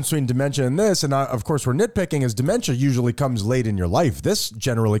the difference between dementia and this, and of course we're nitpicking, is dementia usually comes late in your life. This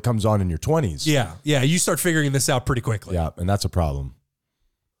generally comes on in your 20s. Yeah. You start figuring this out pretty quickly. Yeah, and that's a problem.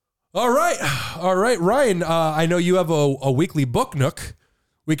 All right, Ryan, I know you have a weekly BookNook.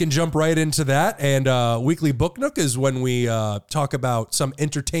 We can jump right into that. And weekly BookNook is when we talk about some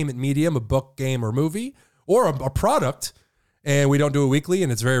entertainment medium, a book, game, or movie, or a product. And we don't do it weekly,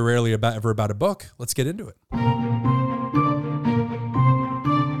 and it's very rarely ever about a book. Let's get into it.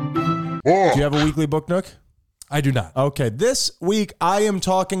 Do you have a weekly BookNook? I do not. Okay, this week I am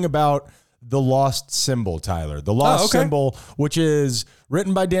talking about The Lost Symbol, Tyler. The Lost Symbol, which is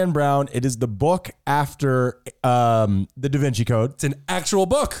written by Dan Brown. It is the book after the Da Vinci Code. It's an actual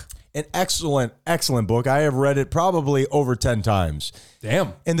book. An excellent, excellent book. I have read it probably over 10 times.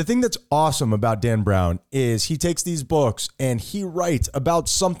 Damn. And the thing that's awesome about Dan Brown is he takes these books and he writes about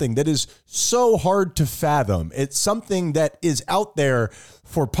something that is so hard to fathom. It's something that is out there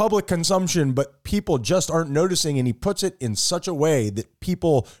for public consumption, but people just aren't noticing. And he puts it in such a way that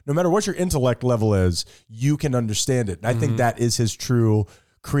people, no matter what your intellect level is, you can understand it. And I think that is his true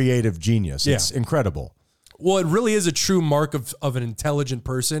creative genius. It's incredible. Well, it really is a true mark of an intelligent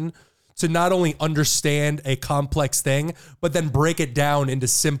person to not only understand a complex thing, but then break it down into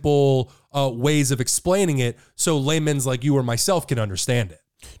simple ways of explaining it so laymen's like you or myself can understand it.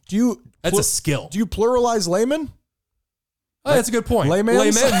 That's a skill. Do you pluralize layman? Oh, that's a good point.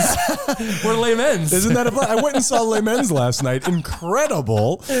 Laymen's? We're laymen's. Isn't that I went and saw Laymen's last night.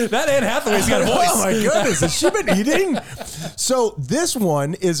 Incredible. That Anne Hathaway's got a voice. Oh my goodness. Has she been eating? So this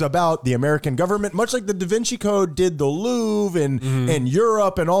one is about the American government, much like the Da Vinci Code did the Louvre and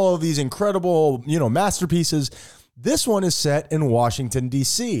Europe and all of these incredible, masterpieces. This one is set in Washington,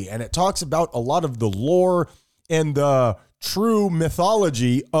 D.C., and it talks about a lot of the lore and the true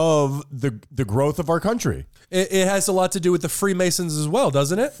mythology of the growth of our country. It has a lot to do with the Freemasons as well,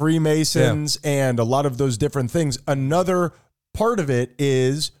 doesn't it? Freemasons and a lot of those different things. Another part of it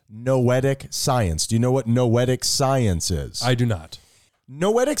is noetic science. Do you know what noetic science is? I do not.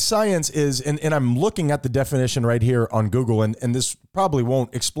 Noetic science is, and I'm looking at the definition right here on Google, and this probably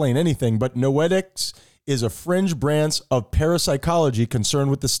won't explain anything, but noetics is a fringe branch of parapsychology concerned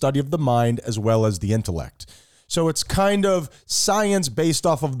with the study of the mind as well as the intellect. So it's kind of science based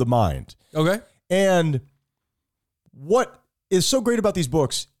off of the mind. Okay. And what is so great about these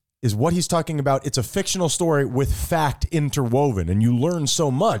books is what he's talking about. It's a fictional story with fact interwoven, and you learn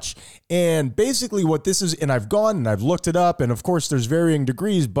so much. And basically what this is, and I've gone and I've looked it up, and of course there's varying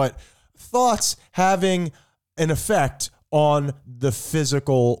degrees, but thoughts having an effect on the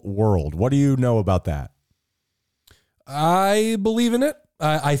physical world. What do you know about that? I believe in it.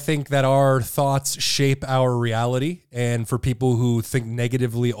 I think that our thoughts shape our reality. And for people who think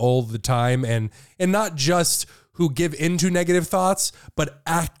negatively all the time and not just who give into negative thoughts, but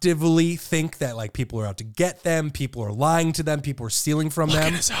actively think that like people are out to get them, people are lying to them, people are stealing from them. Look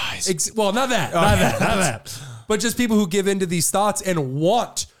at his eyes. Well, not that. But just people who give into these thoughts and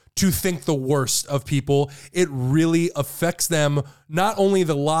want to think the worst of people. It really affects them, not only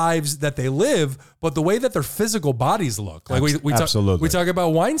the lives that they live, but the way that their physical bodies look. Like we talk about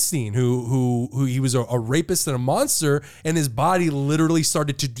Weinstein, who he was a rapist and a monster, and his body literally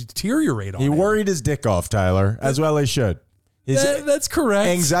started to deteriorate on him. He worried his dick off, Tyler, as well as should. That's correct.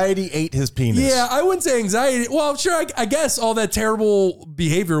 Anxiety ate his penis. Yeah, I wouldn't say anxiety. Well, sure, I guess all that terrible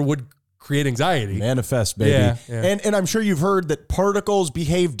behavior would create anxiety. Manifest, baby. Yeah. And I'm sure you've heard that particles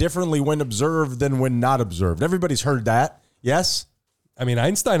behave differently when observed than when not observed. Everybody's heard that. Yes? I mean,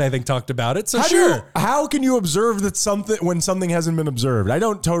 Einstein, I think, talked about it. So How can you observe that when something hasn't been observed? I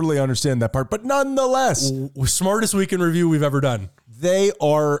don't totally understand that part, but nonetheless. Smartest week in review we've ever done. They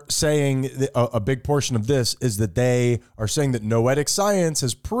are saying a big portion of this is that they are saying that noetic science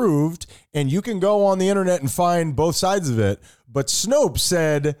has proved, and you can go on the internet and find both sides of it, but Snopes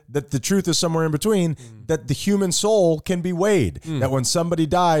said that the truth is somewhere in between, that the human soul can be weighed, that when somebody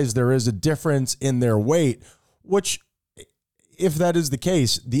dies, there is a difference in their weight, which, if that is the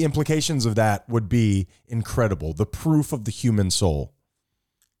case, the implications of that would be incredible. The proof of the human soul.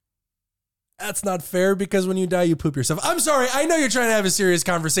 That's not fair because when you die, you poop yourself. I'm sorry. I know you're trying to have a serious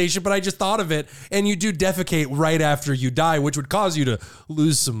conversation, but I just thought of it. And you do defecate right after you die, which would cause you to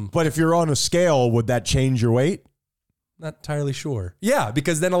lose some. But if you're on a scale, would that change your weight? Not entirely sure. Yeah,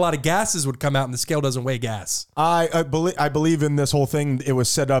 because then a lot of gases would come out and the scale doesn't weigh gas. I believe in this whole thing. It was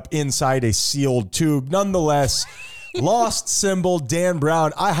set up inside a sealed tube. Nonetheless, Lost Symbol, Dan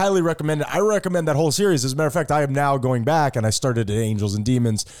Brown. I highly recommend it. I recommend that whole series. As a matter of fact, I am now going back and I started at Angels and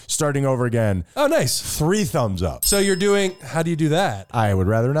Demons, starting over again. Oh, nice. 3 thumbs up. So how do you do that? I would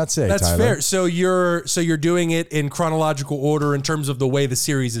rather not say. That's Tyler. fair. So you're doing it in chronological order in terms of the way the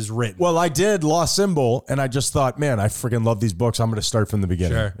series is written. Well, I did Lost Symbol, and I just thought, man, I freaking love these books. I'm going to start from the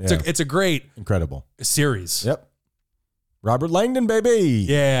beginning. Sure. Yeah. It's a great, incredible series. Yep. Robert Langdon, baby.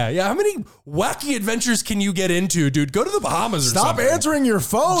 Yeah. How many wacky adventures can you get into, dude? Go to the Bahamas or something. Stop answering your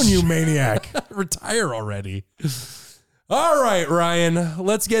phone, you maniac. Retire already. All right, Ryan.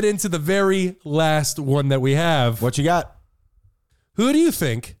 Let's get into the very last one that we have. What you got? Who do you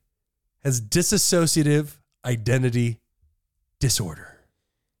think has dissociative identity disorder?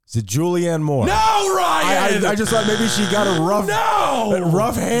 Is it Julianne Moore? No, Ryan! I just thought maybe she got a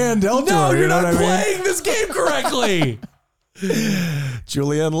rough hand dealt to her. No, you're not what I mean? playing this game correctly.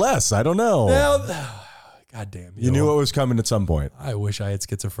 Julianne Less. I don't know. Now, God damn. You knew it was coming at some point. I wish I had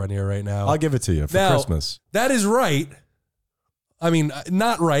schizophrenia right now. I'll give it to you for Christmas. That is right. I mean,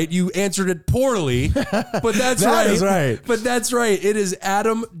 not right. You answered it poorly, but that's right. That is right. But that's right. It is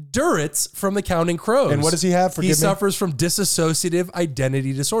Adam Duritz from the Counting Crows. And what does he have? He suffers from dissociative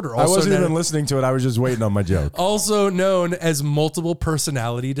identity disorder. I wasn't even listening to it. I was just waiting on my joke. Also known as multiple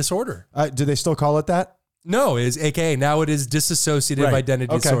personality disorder. Do they still call it that? No, it is AKA. Now it is dissociative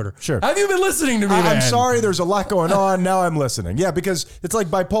identity disorder. Sure. Have you been listening to me, man? I'm sorry. There's a lot going on. Now I'm listening. Yeah, because it's like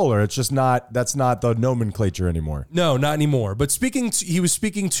bipolar. It's just that's not the nomenclature anymore. No, not anymore. But he was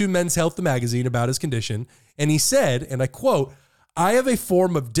speaking to Men's Health, the magazine, about his condition. And he said, and I quote, "I have a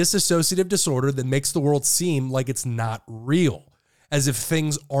form of dissociative disorder that makes the world seem like it's not real, as if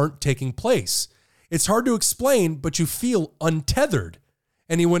things aren't taking place. It's hard to explain, but you feel untethered."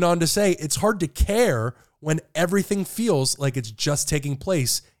 And he went on to say, it's hard to care when everything feels like it's just taking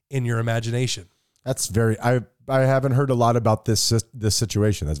place in your imagination. That's I haven't heard a lot about this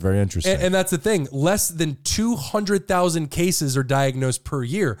situation. That's very interesting. And that's the thing. Less than 200,000 cases are diagnosed per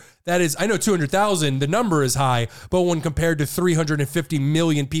year. That is, I know 200,000, the number is high, but when compared to 350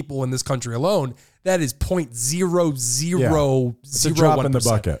 million people in this country alone, that is 0.0001%. It's a drop in the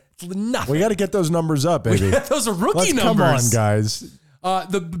bucket. It's nothing. We got to get those numbers up, baby. Those are rookie numbers. Come on, guys.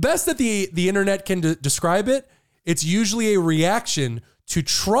 The best that the internet can describe it, it's usually a reaction to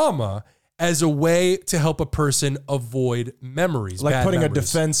trauma as a way to help a person avoid memories. Like putting memories. a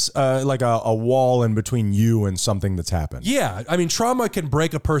defense, like a wall in between you and something that's happened. Yeah. I mean, trauma can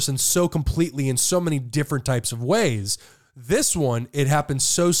break a person so completely in so many different types of ways. This one, it happens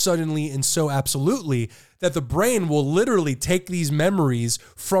so suddenly and so absolutely that the brain will literally take these memories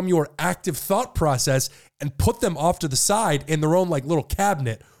from your active thought process and put them off to the side in their own like little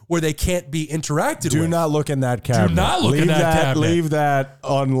cabinet where they can't be interacted with. Do not look in that cabinet. Do not look in that cabinet. Leave that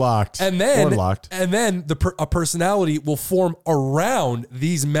unlocked. And then, or locked. And then a personality will form around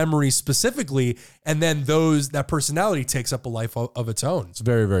these memories specifically, and then that personality takes up a life of its own. It's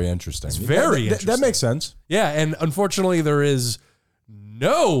very, very interesting. It's very interesting. That makes sense. Yeah, and unfortunately, there is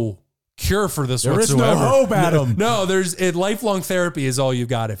no cure for this there whatsoever. There is no hope, Adam. No, lifelong therapy is all you've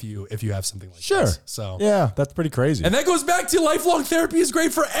got if you have something like this. So yeah, that's pretty crazy. And that goes back to lifelong therapy is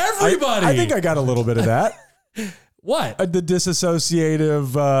great for everybody. I think I got a little bit of that. What? The dissociative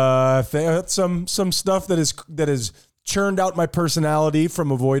thing, some stuff that is churned out my personality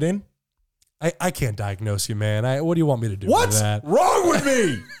from avoiding. I can't diagnose you, man. What do you want me to do? What's with that? wrong with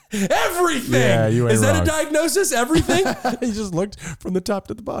me? Everything. Yeah, you ain't Is that wrong. a diagnosis? Everything? He just looked from the top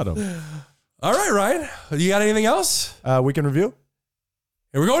to the bottom. All right, Ryan. You got anything else? Week in review?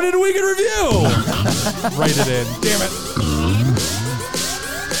 Here we're going into Week in Review. Write it in. Damn it.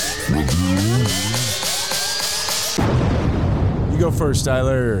 You go first,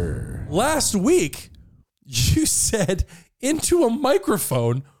 Tyler. Last week, you said into a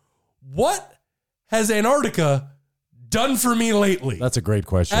microphone, what has Antarctica done for me lately? That's a great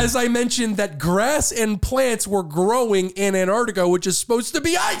question. As I mentioned that grass and plants were growing in Antarctica, which is supposed to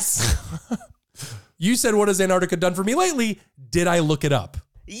be ice. You said, what has Antarctica done for me lately? Did I look it up?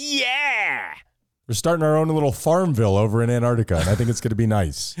 Yeah! We're starting our own little Farmville over in Antarctica, and I think it's going to be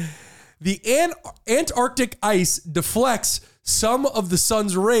nice. The Antarctic ice deflects some of the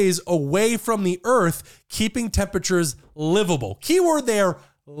sun's rays away from the Earth, keeping temperatures livable. Keyword there,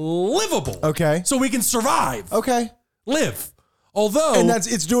 livable. Okay. So we can survive. Okay. Live. Although... And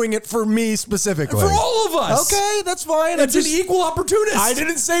it's doing it for me specifically. For all of us. Okay, that's fine. It's an equal opportunist. I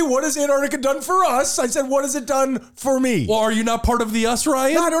didn't say what has Antarctica done for us. I said what has it done for me. Well, are you not part of the us,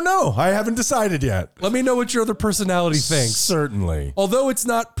 Ryan? I don't know. I haven't decided yet. Let me know what your other personality thinks. Certainly. Although it's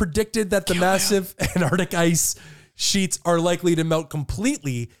not predicted that the massive Antarctic ice sheets are likely to melt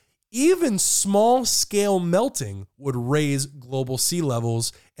completely, even small-scale melting would raise global sea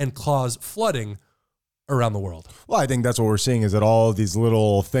levels and cause flooding around the world. Well, I think that's what we're seeing is that all of these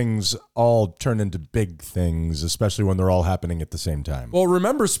little things all turn into big things, especially when they're all happening at the same time. Well,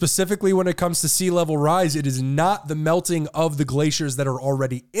 remember, specifically when it comes to sea level rise, it is not the melting of the glaciers that are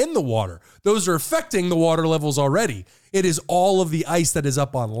already in the water. Those are affecting the water levels already. It is all of the ice that is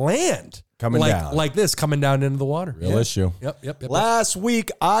up on land. Coming down. Like this, coming down into the water. Real issue. Yep. Last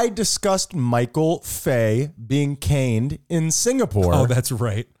week, I discussed Michael Fay being caned in Singapore. Oh, that's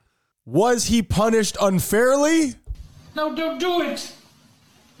right. Was he punished unfairly? No, don't do it.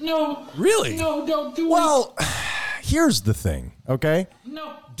 No. Really? No, don't do it. Well, here's the thing, okay?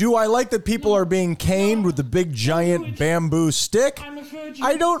 No. Do I like that people are being caned with the big giant bamboo stick? I'm a virgin.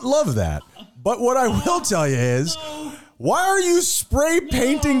 I don't love that. But what I will tell you is, why are you spray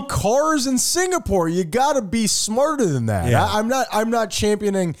painting cars in Singapore? You got to be smarter than that. Yeah. I'm not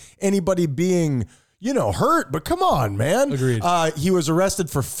championing anybody being, hurt, but come on, man. Agreed. He was arrested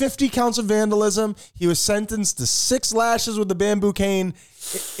for 50 counts of vandalism. He was sentenced to 6 lashes with the bamboo cane.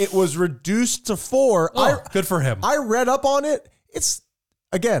 It was reduced to 4. Good for him. I read up on it.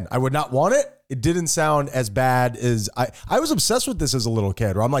 Again, I would not want it. It didn't sound as bad as I was obsessed with this as a little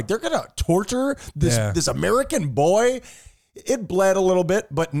kid, where I'm like, they're going to torture this American boy. It bled a little bit,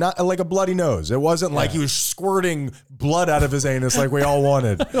 but not like a bloody nose. It wasn't like he was squirting blood out of his anus like we all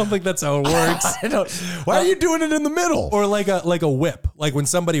wanted. I don't think that's how it works. Why are you doing it in the middle? Or like a whip. Like when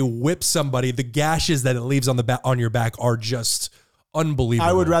somebody whips somebody, the gashes that it leaves on your back are just unbelievable.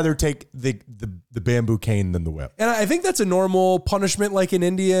 I would rather take the bamboo cane than the whip. And I think that's a normal punishment like in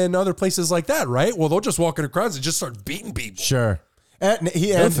India and other places like that, right? Well, they'll just walk into crowds and just start beating people. Sure. And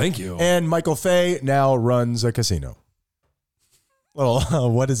thank you. And Michael Fay now runs a casino. Well,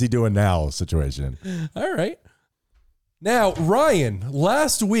 what is he doing now situation. All right. Now, Ryan,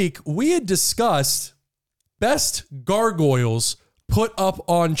 last week we had discussed best gargoyles put up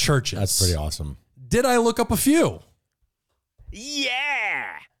on churches. That's pretty awesome. Did I look up a few?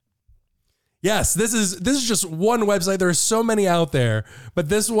 Yeah. Yes, this is just one website. There are so many out there, but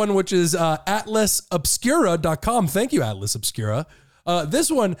this one, which is atlasobscura.com. Thank you, Atlas Obscura.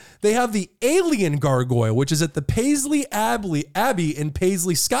 This one, they have the Alien Gargoyle, which is at the Paisley Abbey in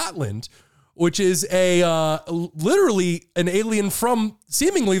Paisley, Scotland, which is literally an alien from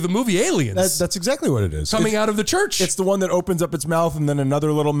seemingly the movie Aliens. That's exactly what it is. Coming out of the church. It's the one that opens up its mouth and then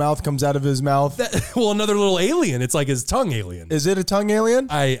another little mouth comes out of his mouth. Another little alien. It's like his tongue alien. Is it a tongue alien?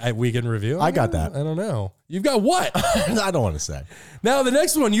 We can review. I got that. I don't know. You've got what? I don't want to say. Now, the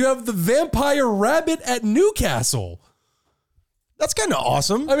next one, you have the Vampire Rabbit at Newcastle. That's kind of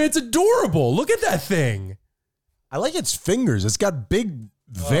awesome. I mean, it's adorable. Look at that thing. I like its fingers. It's got big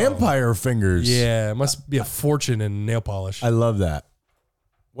vampire fingers. Yeah, it must be a fortune in nail polish. I love that.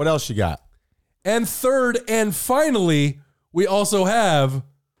 What else you got? And third and finally, we also have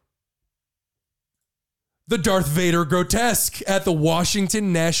the Darth Vader grotesque at the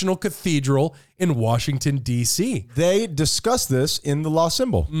Washington National Cathedral in Washington, D.C. They discuss this in the Lost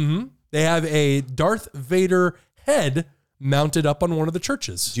Symbol. Mm-hmm. They have a Darth Vader head mounted up on one of the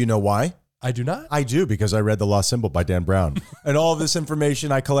churches. Do you know why? I do not. I do, because I read The Lost Symbol by Dan Brown. And all of this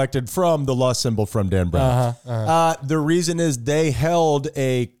information I collected from The Lost Symbol from Dan Brown. The reason is they held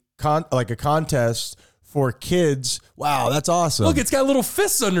a contest for kids. Wow, that's awesome. Look, it's got little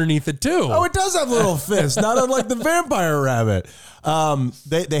fists underneath it too. Oh, it does have little fists, not unlike the vampire rabbit.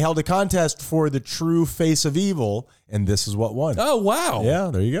 They held a contest for the true face of evil, and this is what won. Oh, wow.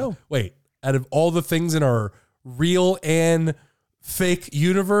 Yeah, there you go. Wait, out of all the things in our real and fake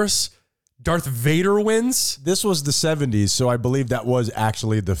universe, Darth Vader wins? This was the 70s, so I believe that was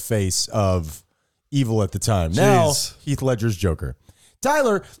actually the face of evil at the time. Now, Heath Ledger's Joker.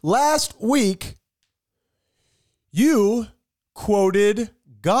 Tyler, last week, you quoted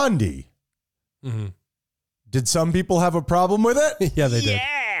Gandhi. Mm-hmm. Did some people have a problem with it? Yeah, they did.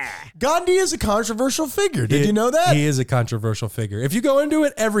 Gandhi is a controversial figure. Did you know that? He is a controversial figure. If you go into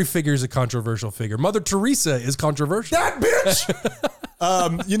it, every figure is a controversial figure. Mother Teresa is controversial. That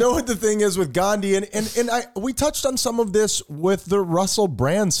bitch! You know what the thing is with Gandhi, and we touched on some of this with the Russell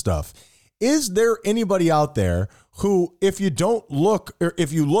Brand stuff. Is there anybody out there who, if you don't look, or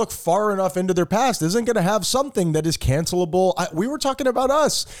if you look far enough into their past, isn't going to have something that is cancelable? We were talking about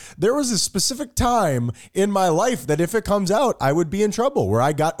us. There was a specific time in my life that if it comes out, I would be in trouble, where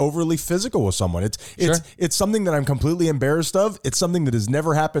I got overly physical with someone. It's something that I'm completely embarrassed of. It's something that has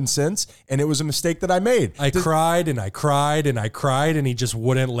never happened since, and it was a mistake that I made. I cried and I cried and I cried, and he just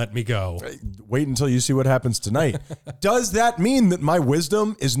wouldn't let me go. Wait until you see what happens tonight. Does that mean that my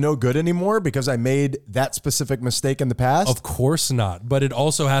wisdom is no good anymore because I made that specific mistake in the past? Of course not. But it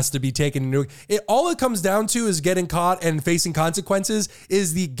also has to be taken into it. All it comes down to is getting caught and facing consequences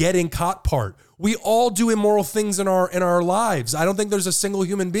is the getting caught part. We all do immoral things in our lives. I don't think there's a single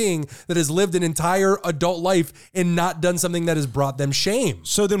human being that has lived an entire adult life and not done something that has brought them shame.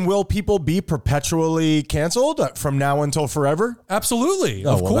 So then will people be perpetually canceled from now until forever? Absolutely.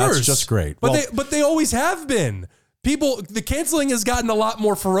 Oh, of course. That's just great. But they always have been. The canceling has gotten a lot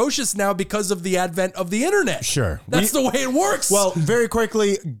more ferocious now because of the advent of the internet. Sure. That's the way it works. Well, very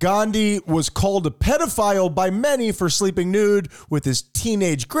quickly, Gandhi was called a pedophile by many for sleeping nude with his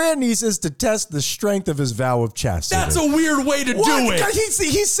teenage grandnieces to test the strength of his vow of chastity. That's a weird way to do it.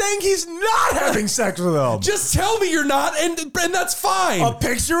 He's saying he's not having sex with them. Just tell me you're not, and that's fine. A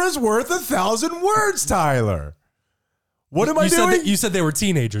picture is worth 1,000 words, Tyler. What am I doing? You said they were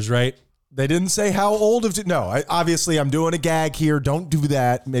teenagers, right? They didn't say how old of... No, obviously I'm doing a gag here. Don't do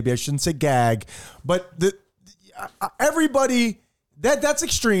that. Maybe I shouldn't say gag. But everybody That's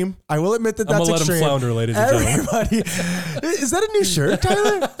extreme. I will admit that I'm that's gonna let him extreme. flounder, ladies and gentlemen. Everybody, is that a new shirt,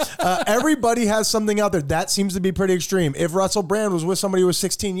 Tyler? Everybody has something out there. That seems to be pretty extreme. If Russell Brand was with somebody who was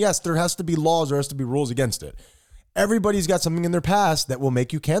 16, yes, there has to be laws, there has to be rules against it. Everybody's got something in their past that will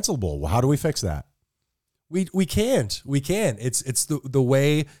make you cancelable. Well, how do we fix that? We can't. It's the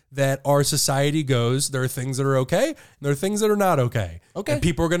way that our society goes. There are things that are okay, and there are things that are not okay. Okay. And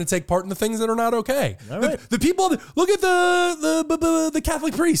people are going to take part in the things that are not okay. All right. The people, look at the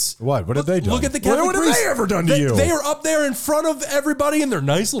Catholic priests. What have they done? Look at the Catholic priests. What have they ever done to you? They are up there in front of everybody in their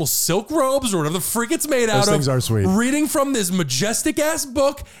nice little silk robes or whatever the freak it's made out of. Those things are sweet. Reading from this majestic ass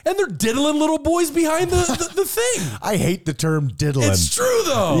book, and they're diddling little boys behind the thing. I hate the term diddling. It's true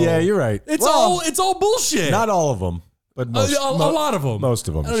though. Yeah, you're right. It's all bullshit. Not all of them, but most, a lot of them. Most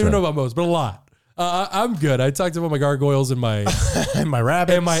of them. I don't even know about most, but a lot. I'm good. I talked about my gargoyles and my and my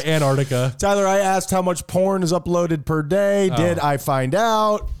rabbits and my Antarctica. Tyler, I asked how much porn is uploaded per day. Did I find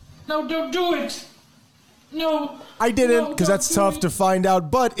out? No, don't do it. No. I didn't because that's tough to find out.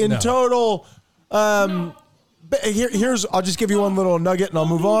 But in total, here's I'll just give you one little nugget and I'll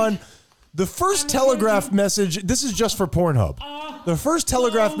move on. The first telegraph message, this is just for Pornhub. The first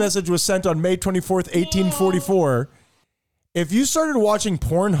telegraph message was sent on May 24th, 1844. If you started watching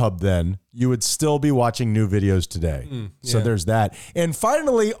Pornhub then, you would still be watching new videos today. So there's that. And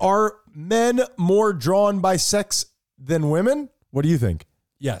finally, are men more drawn by sex than women? What do you think?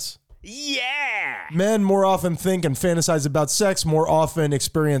 Yes. Yeah! Men more often think and fantasize about sex, more often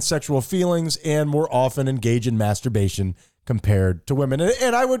experience sexual feelings, and more often engage in masturbation compared to women.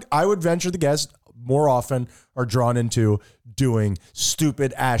 And I would venture the guess more often are drawn into doing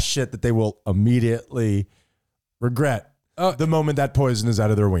stupid ass shit that they will immediately regret the moment that poison is out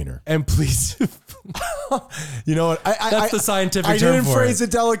of their wiener. And please, you know what? that's the scientific term for it. I didn't phrase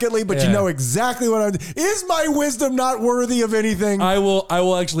it delicately, but you know exactly what I'm. Is my wisdom not worthy of anything? I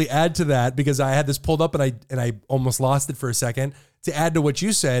will actually add to that because I had this pulled up and I almost lost it for a second. To add to what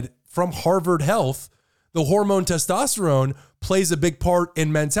you said, from Harvard Health, the hormone testosterone plays a big part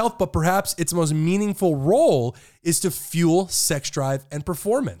in men's health, but perhaps its most meaningful role is to fuel sex drive and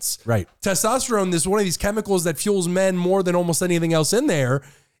performance. Right. Testosterone is one of these chemicals that fuels men more than almost anything else in there,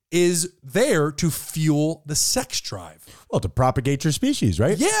 is there to fuel the sex drive. Well, to propagate your species,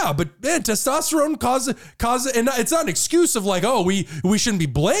 right? Yeah, but man, testosterone causes, and it's not an excuse of like, oh, we shouldn't be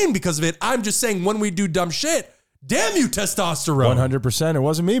blamed because of it. I'm just saying when we do dumb shit, damn you, testosterone. 100%. It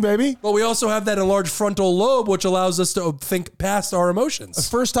wasn't me, baby. But we also have that enlarged frontal lobe, which allows us to think past our emotions. The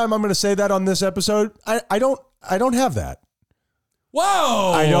first time I'm going to say that on this episode, I don't have that.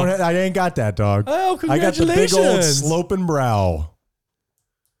 Whoa! I ain't got that, dog. Oh, I got the big old congratulations. sloping brow.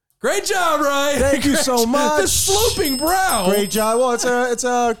 Great job, Ryan. Thank you so much. The sloping brow. Great job. Well, it's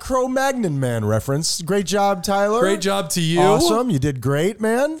a Cro-Magnon man reference. Great job, Tyler. Great job to you. Awesome. You did great,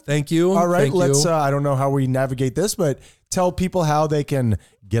 man. Thank you. All right, Thank let's. you. I don't know how we navigate this, but tell people how they can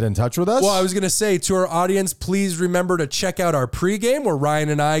get in touch with us. Well, I was going to say to our audience, please remember to check out our pregame where Ryan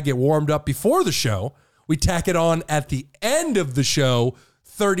and I get warmed up before the show. We tack it on at the end of the show,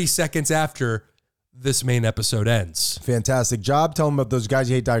 30 seconds after this main episode ends. Fantastic job. Tell them about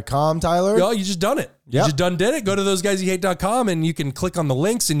ThoseGuysYouHate.com, Tyler. Oh, you just done it. You just did it. Go to ThoseGuysYouHate.com and you can click on the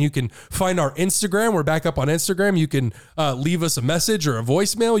links and you can find our Instagram. We're back up on Instagram. You can leave us a message or a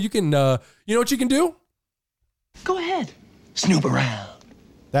voicemail. You can, you know what you can do? Go ahead. Snoop around.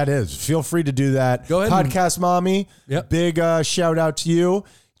 That is. Feel free to do that. Go ahead. Podcast Mommy. Yep. Big shout out to you.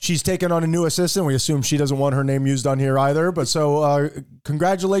 She's taken on a new assistant. We assume she doesn't want her name used on here either. But so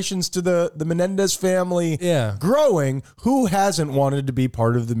congratulations to the Menendez family growing. Who hasn't wanted to be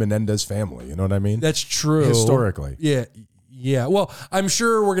part of the Menendez family? You know what I mean? That's true. Historically. Yeah. Yeah. Well, I'm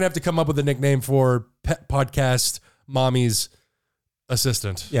sure we're going to have to come up with a nickname for Podcast Mommy's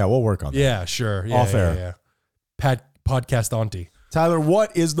assistant. Yeah, we'll work on that. Yeah, sure. Yeah, Off air. Podcast auntie. Tyler,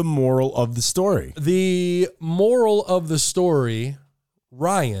 what is the moral of the story? The moral of the story,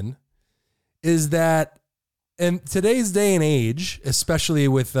 Ryan, is that in today's day and age, especially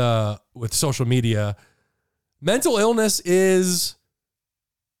with social media, mental illness is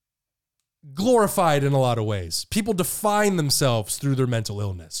glorified in a lot of ways. People define themselves through their mental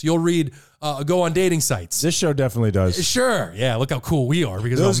illness. You'll read, go on dating sites. This show definitely does. Sure. Yeah. Look how cool we are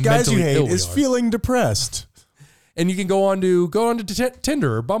because Those of how guys you mentally ill hate we is are. feeling depressed. And you can go on to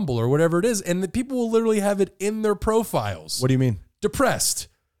Tinder or Bumble or whatever it is, and the people will literally have it in their profiles. What do you mean? Depressed,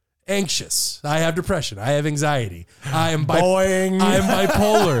 anxious. I have depression. I have anxiety. I am Boing. I am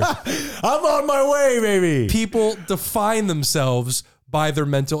bipolar. I'm on my way, baby. People define themselves by their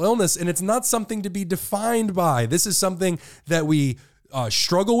mental illness, and it's not something to be defined by. This is something that we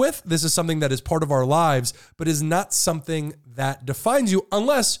struggle with. This is something that is part of our lives, but is not something that defines you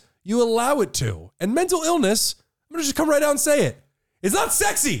unless you allow it to. And mental illness, I'm going to just come right out and say it. It's not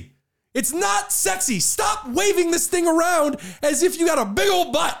sexy. It's not sexy. Stop waving this thing around as if you got a big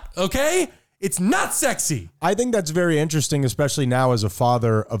old butt, okay? It's not sexy. I think that's very interesting, especially now as a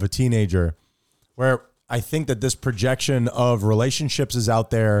father of a teenager, where I think that this projection of relationships is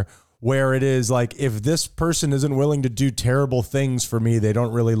out there where it is like, if this person isn't willing to do terrible things for me, they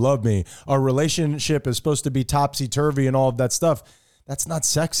don't really love me. Our relationship is supposed to be topsy-turvy and all of that stuff. That's not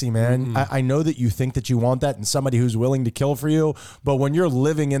sexy, man. I know that you think that you want that in somebody who's willing to kill for you, but when you're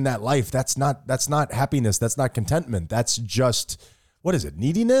living in that life, that's not happiness. That's not contentment. That's just, what is it?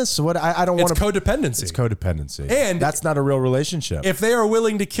 Neediness? What? I don't want to. It's codependency. It's codependency. And that's not a real relationship. If they are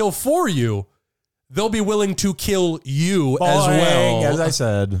willing to kill for you, they'll be willing to kill you as well. As I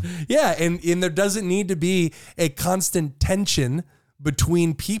said. Yeah, and there doesn't need to be a constant tension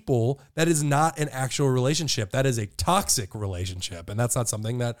between people. That is not an actual relationship. That is a toxic relationship, and that's not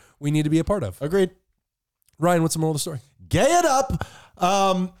something that we need to be a part of. Agreed. Ryan, what's the moral of the story? Gay it up.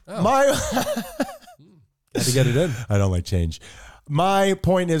 My had to get it in. I don't like change. My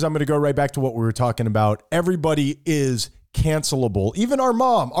point is, I'm going to go right back to what we were talking about. Everybody is cancelable. Even our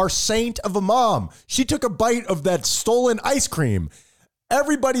mom, our saint of a mom. She took a bite of that stolen ice cream.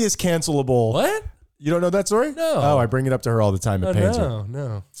 Everybody is cancelable. What? You don't know that story? No. Oh, I bring it up to her all the time. It pains her.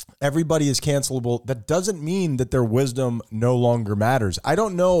 No. Everybody is cancelable. That doesn't mean that their wisdom no longer matters. I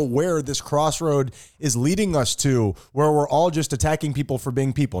don't know where this crossroad is leading us to, where we're all just attacking people for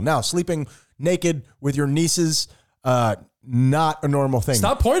being people. Now, sleeping naked with your nieces, not a normal thing.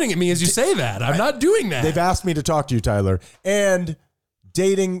 Stop pointing at me as you say that. I'm not doing that. They've asked me to talk to you, Tyler. And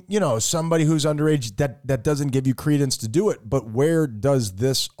dating, somebody who's underage, that doesn't give you credence to do it. But where does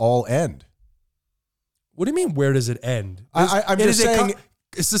this all end? What do you mean, where does it end? I'm just saying...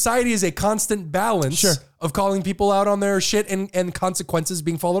 Society is a constant balance of calling people out on their shit and consequences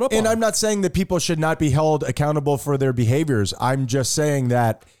being followed up on. And I'm not saying that people should not be held accountable for their behaviors. I'm just saying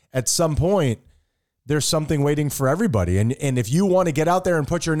that at some point, there's something waiting for everybody. And if you want to get out there and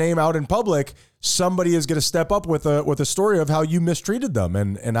put your name out in public, somebody is going to step up with a story of how you mistreated them.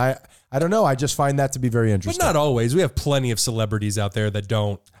 And I don't know. I just find that to be very interesting. But not always. We have plenty of celebrities out there that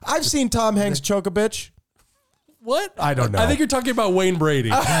don't. I've seen Tom Hanks choke a bitch. What? I don't know. I think you're talking about Wayne Brady.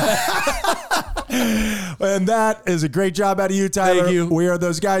 And that is a great job out of you, Tyler. Thank you. We are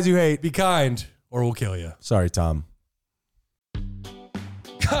those guys you hate. Be kind or we'll kill you. Sorry, Tom.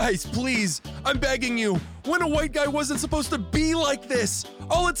 Guys, please, I'm begging you. When a white guy wasn't supposed to be like this.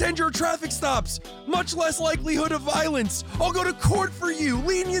 I'll attend your traffic stops. Much less likelihood of violence. I'll go to court for you.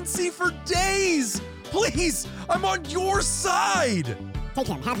 Leniency for days. Please, I'm on your side. Take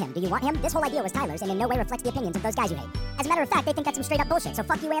him, have him. Do you want him? This whole idea was Tyler's and in no way reflects the opinions of those guys you hate. As a matter of fact, they think that's some straight up bullshit, so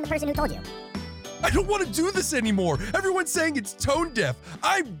fuck you and the person who told you. I don't want to do this anymore. Everyone's saying it's tone deaf.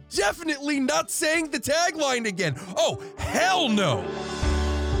 I'm definitely not saying the tagline again. Oh, hell no.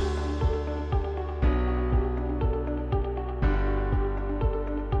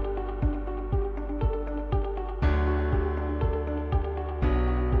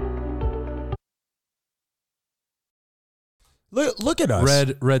 Look at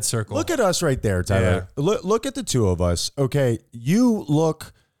us. Red circle. Look at us right there, Tyler. Yeah. Look at the two of us. Okay,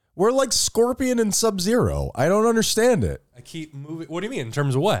 we're like Scorpion and Sub-Zero. I don't understand it. I keep moving. What do you mean? In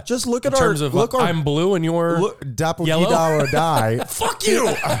terms of what? Just look at in terms of I'm blue and you're yellow. Die. Fuck you.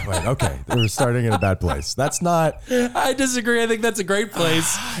 Wait, okay. We're starting in a bad place. That's not. I disagree. I think that's a great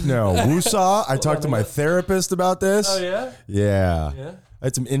place. No. Woosah. I talked to my therapist about this. Oh, yeah? Yeah. I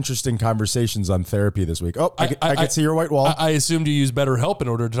had some interesting conversations on therapy this week. Oh, I can see your white wall. I assumed you used BetterHelp in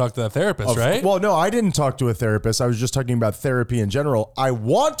order to talk to that therapist, right? Well, no, I didn't talk to a therapist. I was just talking about therapy in general. I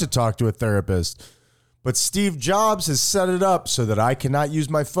want to talk to a therapist, but Steve Jobs has set it up so that I cannot use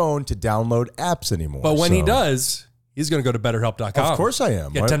my phone to download apps anymore. But when he does, he's going to go to BetterHelp.com. Of course I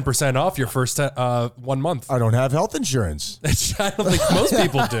am. Get 10% off your first 1 month. I don't have health insurance. I don't think most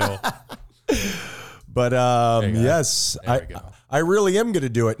people do. But yes, I really am going to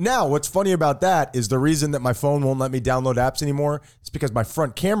do it. Now, what's funny about that is the reason that my phone won't let me download apps anymore is because my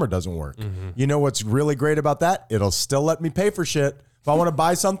front camera doesn't work. Mm-hmm. You know what's really great about that? It'll still let me pay for shit. If I want to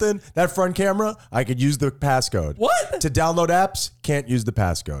buy something, that front camera, I could use the passcode. What? To download apps, can't use the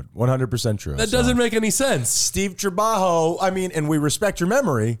passcode. 100% true. That doesn't make any sense. Steve Trabajo, and we respect your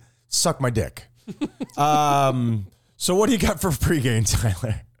memory, suck my dick. So what do you got for pregame,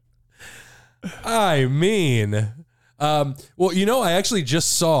 Tyler? I mean... I actually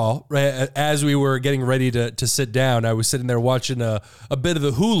just saw, right, as we were getting ready to sit down, I was sitting there watching a bit of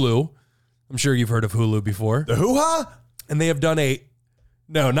the Hulu. I'm sure you've heard of Hulu before. The hoo-ha? And they have done a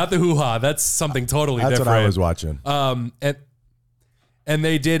No, not the hoo-ha. That's something totally That's different. what I was watching. And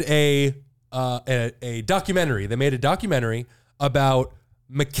they did a documentary. They made a documentary about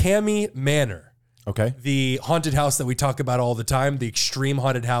McCamey Manor. Okay. The haunted house that we talk about all the time, the extreme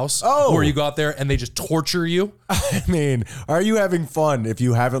haunted house, Oh. where you go out there and they just torture you. I mean, are you having fun if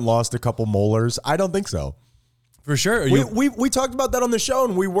you haven't lost a couple molars? I don't think so. For sure. We talked about that on the show,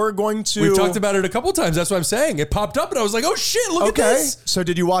 and we were going to. We've talked about it a couple times. That's what I'm saying. It popped up, and I was like, "Oh shit! Look at this." So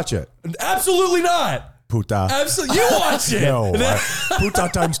did you watch it? Absolutely not. Puta. Absolutely, you watched it. No. Puta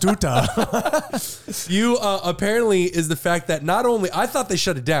times tuta. You apparently is the fact that not only I thought they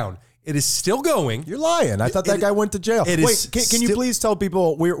shut it down. It is still going. You're lying. I thought that guy went to jail. Wait, can you please tell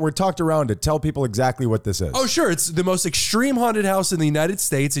people, we're talked around it, tell people exactly what this is. Oh, sure. It's the most extreme haunted house in the United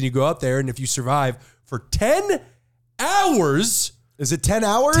States, and you go out there, and if you survive for 10 hours... Is it 10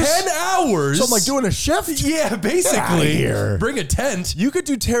 hours? 10 hours. So I'm like doing a shift? Yeah, basically. Here. Bring a tent. You could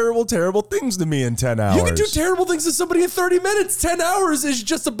do terrible, terrible things to me in 10 hours. You could do terrible things to somebody in 30 minutes. 10 hours is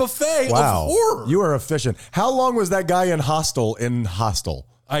just a buffet of horror. You are efficient. How long was that guy in Hostel?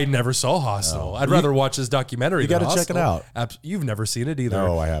 I never saw Hostel. I'd rather watch this documentary. You got to check it out. You've never seen it either.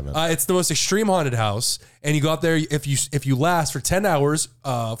 No, I haven't. It's the most extreme haunted house, and you go out there. If you last for 10 hours,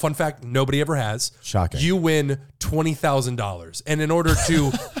 fun fact, nobody ever has. Shocking. You win $20,000, and in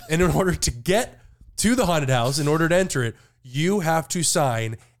order to get to the haunted house, in order to enter it, you have to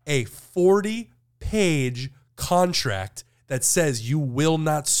sign a 40-page contract that says you will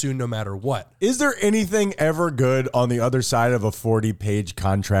not sue no matter what. Is there anything ever good on the other side of a 40-page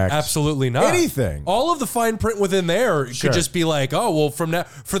contract? Absolutely not. Anything. All of the fine print within there could just be like, oh, well, from now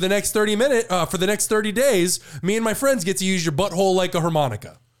for the next 30 days, me and my friends get to use your butthole like a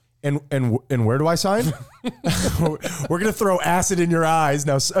harmonica. And where do I sign? We're gonna throw acid in your eyes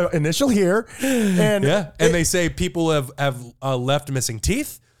now. Initial here, and they say people have left missing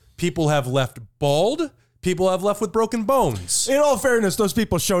teeth. People have left bald. People have left with broken bones. In all fairness, those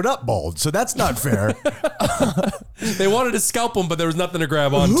people showed up bald, so that's not fair. They wanted to scalp them, but there was nothing to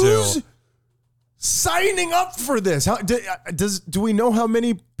grab onto. Who's signing up for this? Do we know how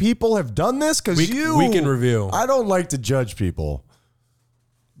many people have done this? Because we can review. I don't like to judge people,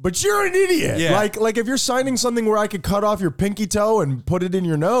 but you're an idiot. Yeah. Like if you're signing something where I could cut off your pinky toe and put it in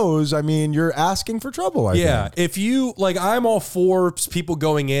your nose, I mean, you're asking for trouble. I think. If you I'm all for people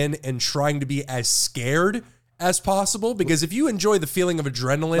going in and trying to be as scared as possible, because if you enjoy the feeling of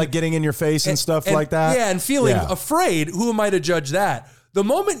adrenaline, like getting in your face and stuff like that, and feeling afraid, who am I to judge that? The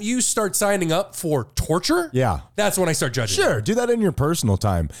moment you start signing up for torture, that's when I start judging. Sure, do that in your personal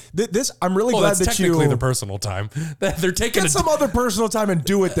time. I'm really glad that technically the personal time. They're taking some other personal time and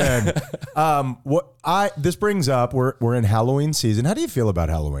do it then. This brings up we're in Halloween season. How do you feel about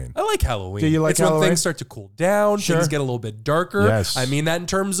Halloween? I like Halloween. Do you like Halloween? When things start to cool down, Sure. things get a little bit darker. Yes. I mean that in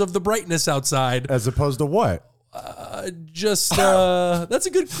terms of the brightness outside. As opposed to what? That's a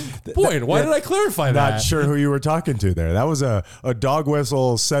good point. Why did I clarify that? Not sure who you were talking to there. That was a dog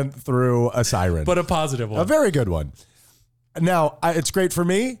whistle sent through a siren. But a positive one. A very good one. Now, it's great for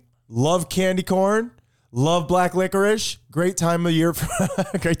me. Love candy corn. Love black licorice. Great time of year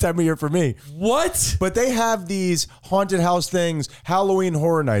for me. What? But they have these haunted house things, Halloween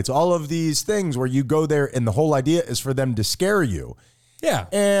Horror Nights, all of these things where you go there and the whole idea is for them to scare you. Yeah.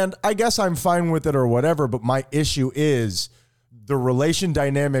 And I guess I'm fine with it or whatever, but my issue is the relation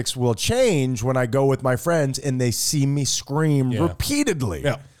dynamics will change when I go with my friends and they see me scream repeatedly.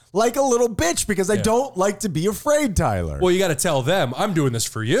 Yeah. Like a little bitch because I don't like to be afraid, Tyler. Well, you got to tell them, I'm doing this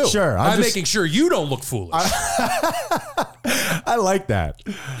for you. Sure. I'm making sure you don't look foolish. I like that.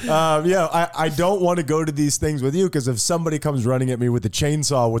 I don't want to go to these things with you because if somebody comes running at me with a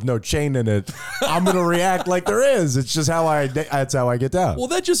chainsaw with no chain in it, I'm going to react like there is. It's just that's how I get down. Well,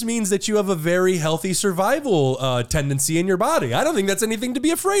 that just means that you have a very healthy survival tendency in your body. I don't think that's anything to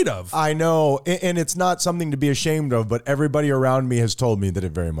be afraid of. I know, and it's not something to be ashamed of, but everybody around me has told me that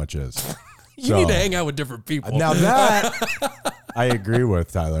it very much is. You need to hang out with different people. Now that I agree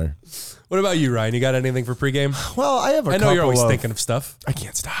with, Tyler. What about you, Ryan? You got anything for pregame? Well, I have a couple. I know you're always thinking of stuff. I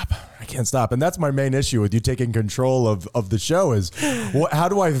can't stop. And that's my main issue with you taking control of the show is how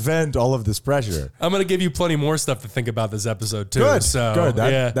do I vent all of this pressure? I'm going to give you plenty more stuff to think about this episode, too. Good.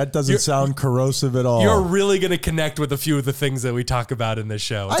 That doesn't sound corrosive at all. You're really going to connect with a few of the things that we talk about in this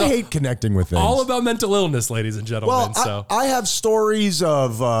show. I hate connecting with things. All about mental illness, ladies and gentlemen. Well, I have stories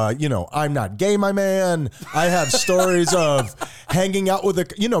of, I'm not gay, my man. I have stories of hanging out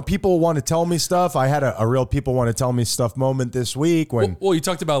with people want to tell me stuff. I had a real people want to tell me stuff moment this week when. Well, you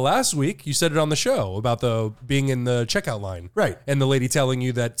talked about last week. week. You said it on the show about the being in the checkout line. Right. And the lady telling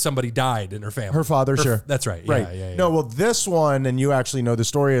you that somebody died in her family. Her father, sure. That's right. Right. Yeah. No, well, this one, and you actually know the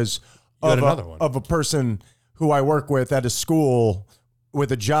story, is of a person who I work with at a school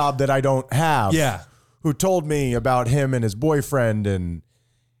with a job that I don't have. Yeah. Who told me about him and his boyfriend and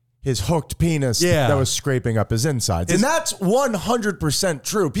his hooked penis that was scraping up his insides. And that's 100%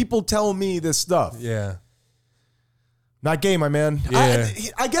 true. People tell me this stuff. Yeah. Not gay, my man. Yeah.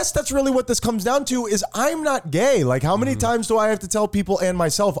 I guess that's really what this comes down to is I'm not gay. Like, how many times do I have to tell people and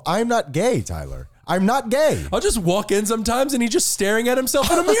myself, I'm not gay, Tyler? I'm not gay. I'll just walk in sometimes and he's just staring at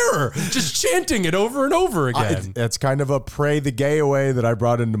himself in a mirror, just chanting it over and over again. It's kind of a pray the gay away that I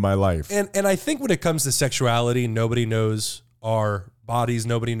brought into my life. And I think when it comes to sexuality, nobody knows our bodies.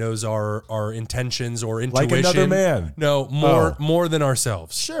 Nobody knows our intentions or intuition. Like another man. No, more than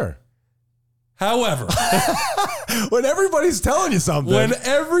ourselves. Sure. However, when everybody's telling you something,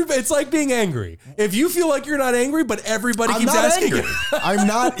 it's like being angry. If you feel like you're not angry, but everybody keeps asking you, I'm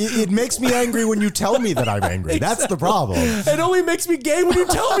not. It makes me angry when you tell me that I'm angry. That's the problem. It only makes me gay when you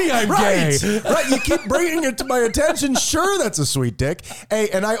tell me I'm gay. Right. You keep bringing it to my attention. Sure, that's a sweet dick. Hey,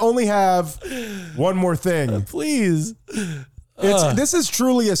 and I only have one more thing. Please. This is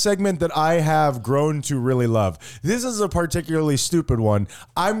truly a segment that I have grown to really love. This is a particularly stupid one.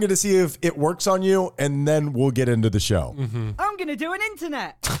 I'm going to see if it works on you, and then we'll get into the show. I'm going to do an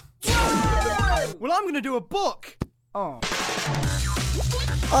internet. Well, I'm going to do a book. Oh.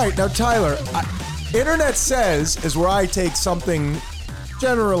 All right, now, Tyler, Internet Says is where I take something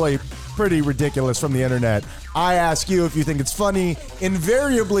generally pretty ridiculous from the internet. I ask you if you think it's funny.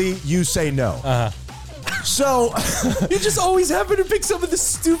 Invariably, you say no. So you just always happen to pick some of the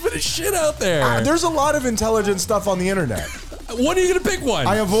stupidest shit out there. There's a lot of intelligent stuff on the internet. When are you going to pick one?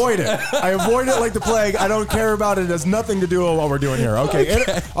 I avoid it. I avoid it like the plague. I don't care about it. It has nothing to do with what we're doing here.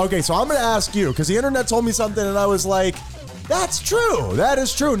 Okay, so I'm going to ask you, because the internet told me something and I was like, that's true. That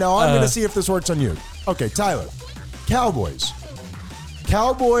is true. Now I'm going to see if this works on you. Okay, Tyler. Cowboys.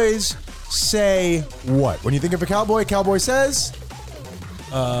 Cowboys say what? When you think of a cowboy says?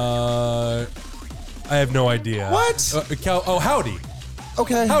 I have no idea. What? Howdy.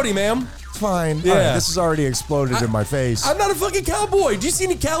 Okay. Howdy, ma'am. It's fine. Yeah. All right, this has already exploded in my face. I'm not a fucking cowboy. Do you see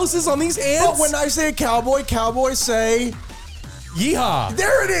any calluses on these hands? But when I say a cowboy, cowboys say... Yeehaw.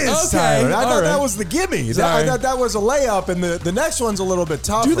 There it is, Okay. Tyler. I thought that was the gimme. I thought that was a layup, and the next one's a little bit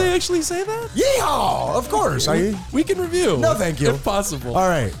tougher. Do they actually say that? Yeehaw! Of course. We can review. No, thank you. If possible. All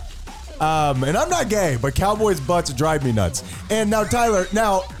right. And I'm not gay, but cowboys' butts drive me nuts. And now, Tyler,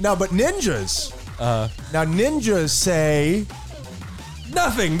 but ninjas... Now, ninjas say...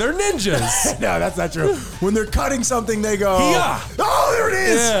 Nothing. They're ninjas. No, that's not true. When they're cutting something, they go... Hee-haw. Oh, there it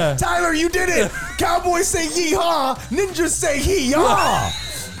is! Yeah. Tyler, you did it! Cowboys say yee-haw, ninjas say hee-yaw!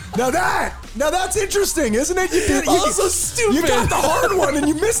 Now that's interesting, isn't it? You did so stupid. You got the hard one and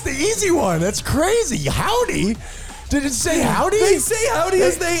you missed the easy one. That's crazy. Howdy? Did it say howdy? They say howdy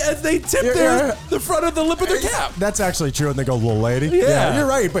as they tip the front of the lip of their cap. That's actually true, and they go, little lady. Yeah. You're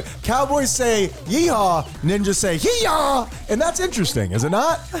right. But cowboys say yeehaw, ninjas say hee-yaw, and that's interesting, is it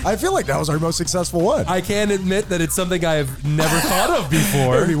not? I feel like that was our most successful one. I can admit that it's something I have never thought of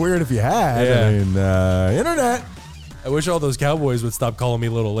before. It'd be weird if you had. Yeah. I mean, internet. I wish all those cowboys would stop calling me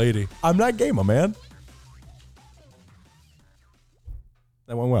little lady. I'm not gay, my man.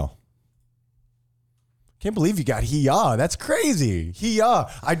 That went well. Can't believe you got hee-yaw. That's crazy.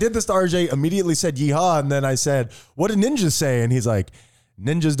 Hee-yaw. I did this to RJ, immediately said yeehaw, and then I said, what do ninjas say? And he's like,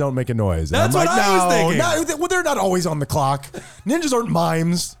 ninjas don't make a noise. And That's I'm what like, I was thinking. No, well, they're not always on the clock. Ninjas aren't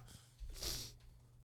mimes.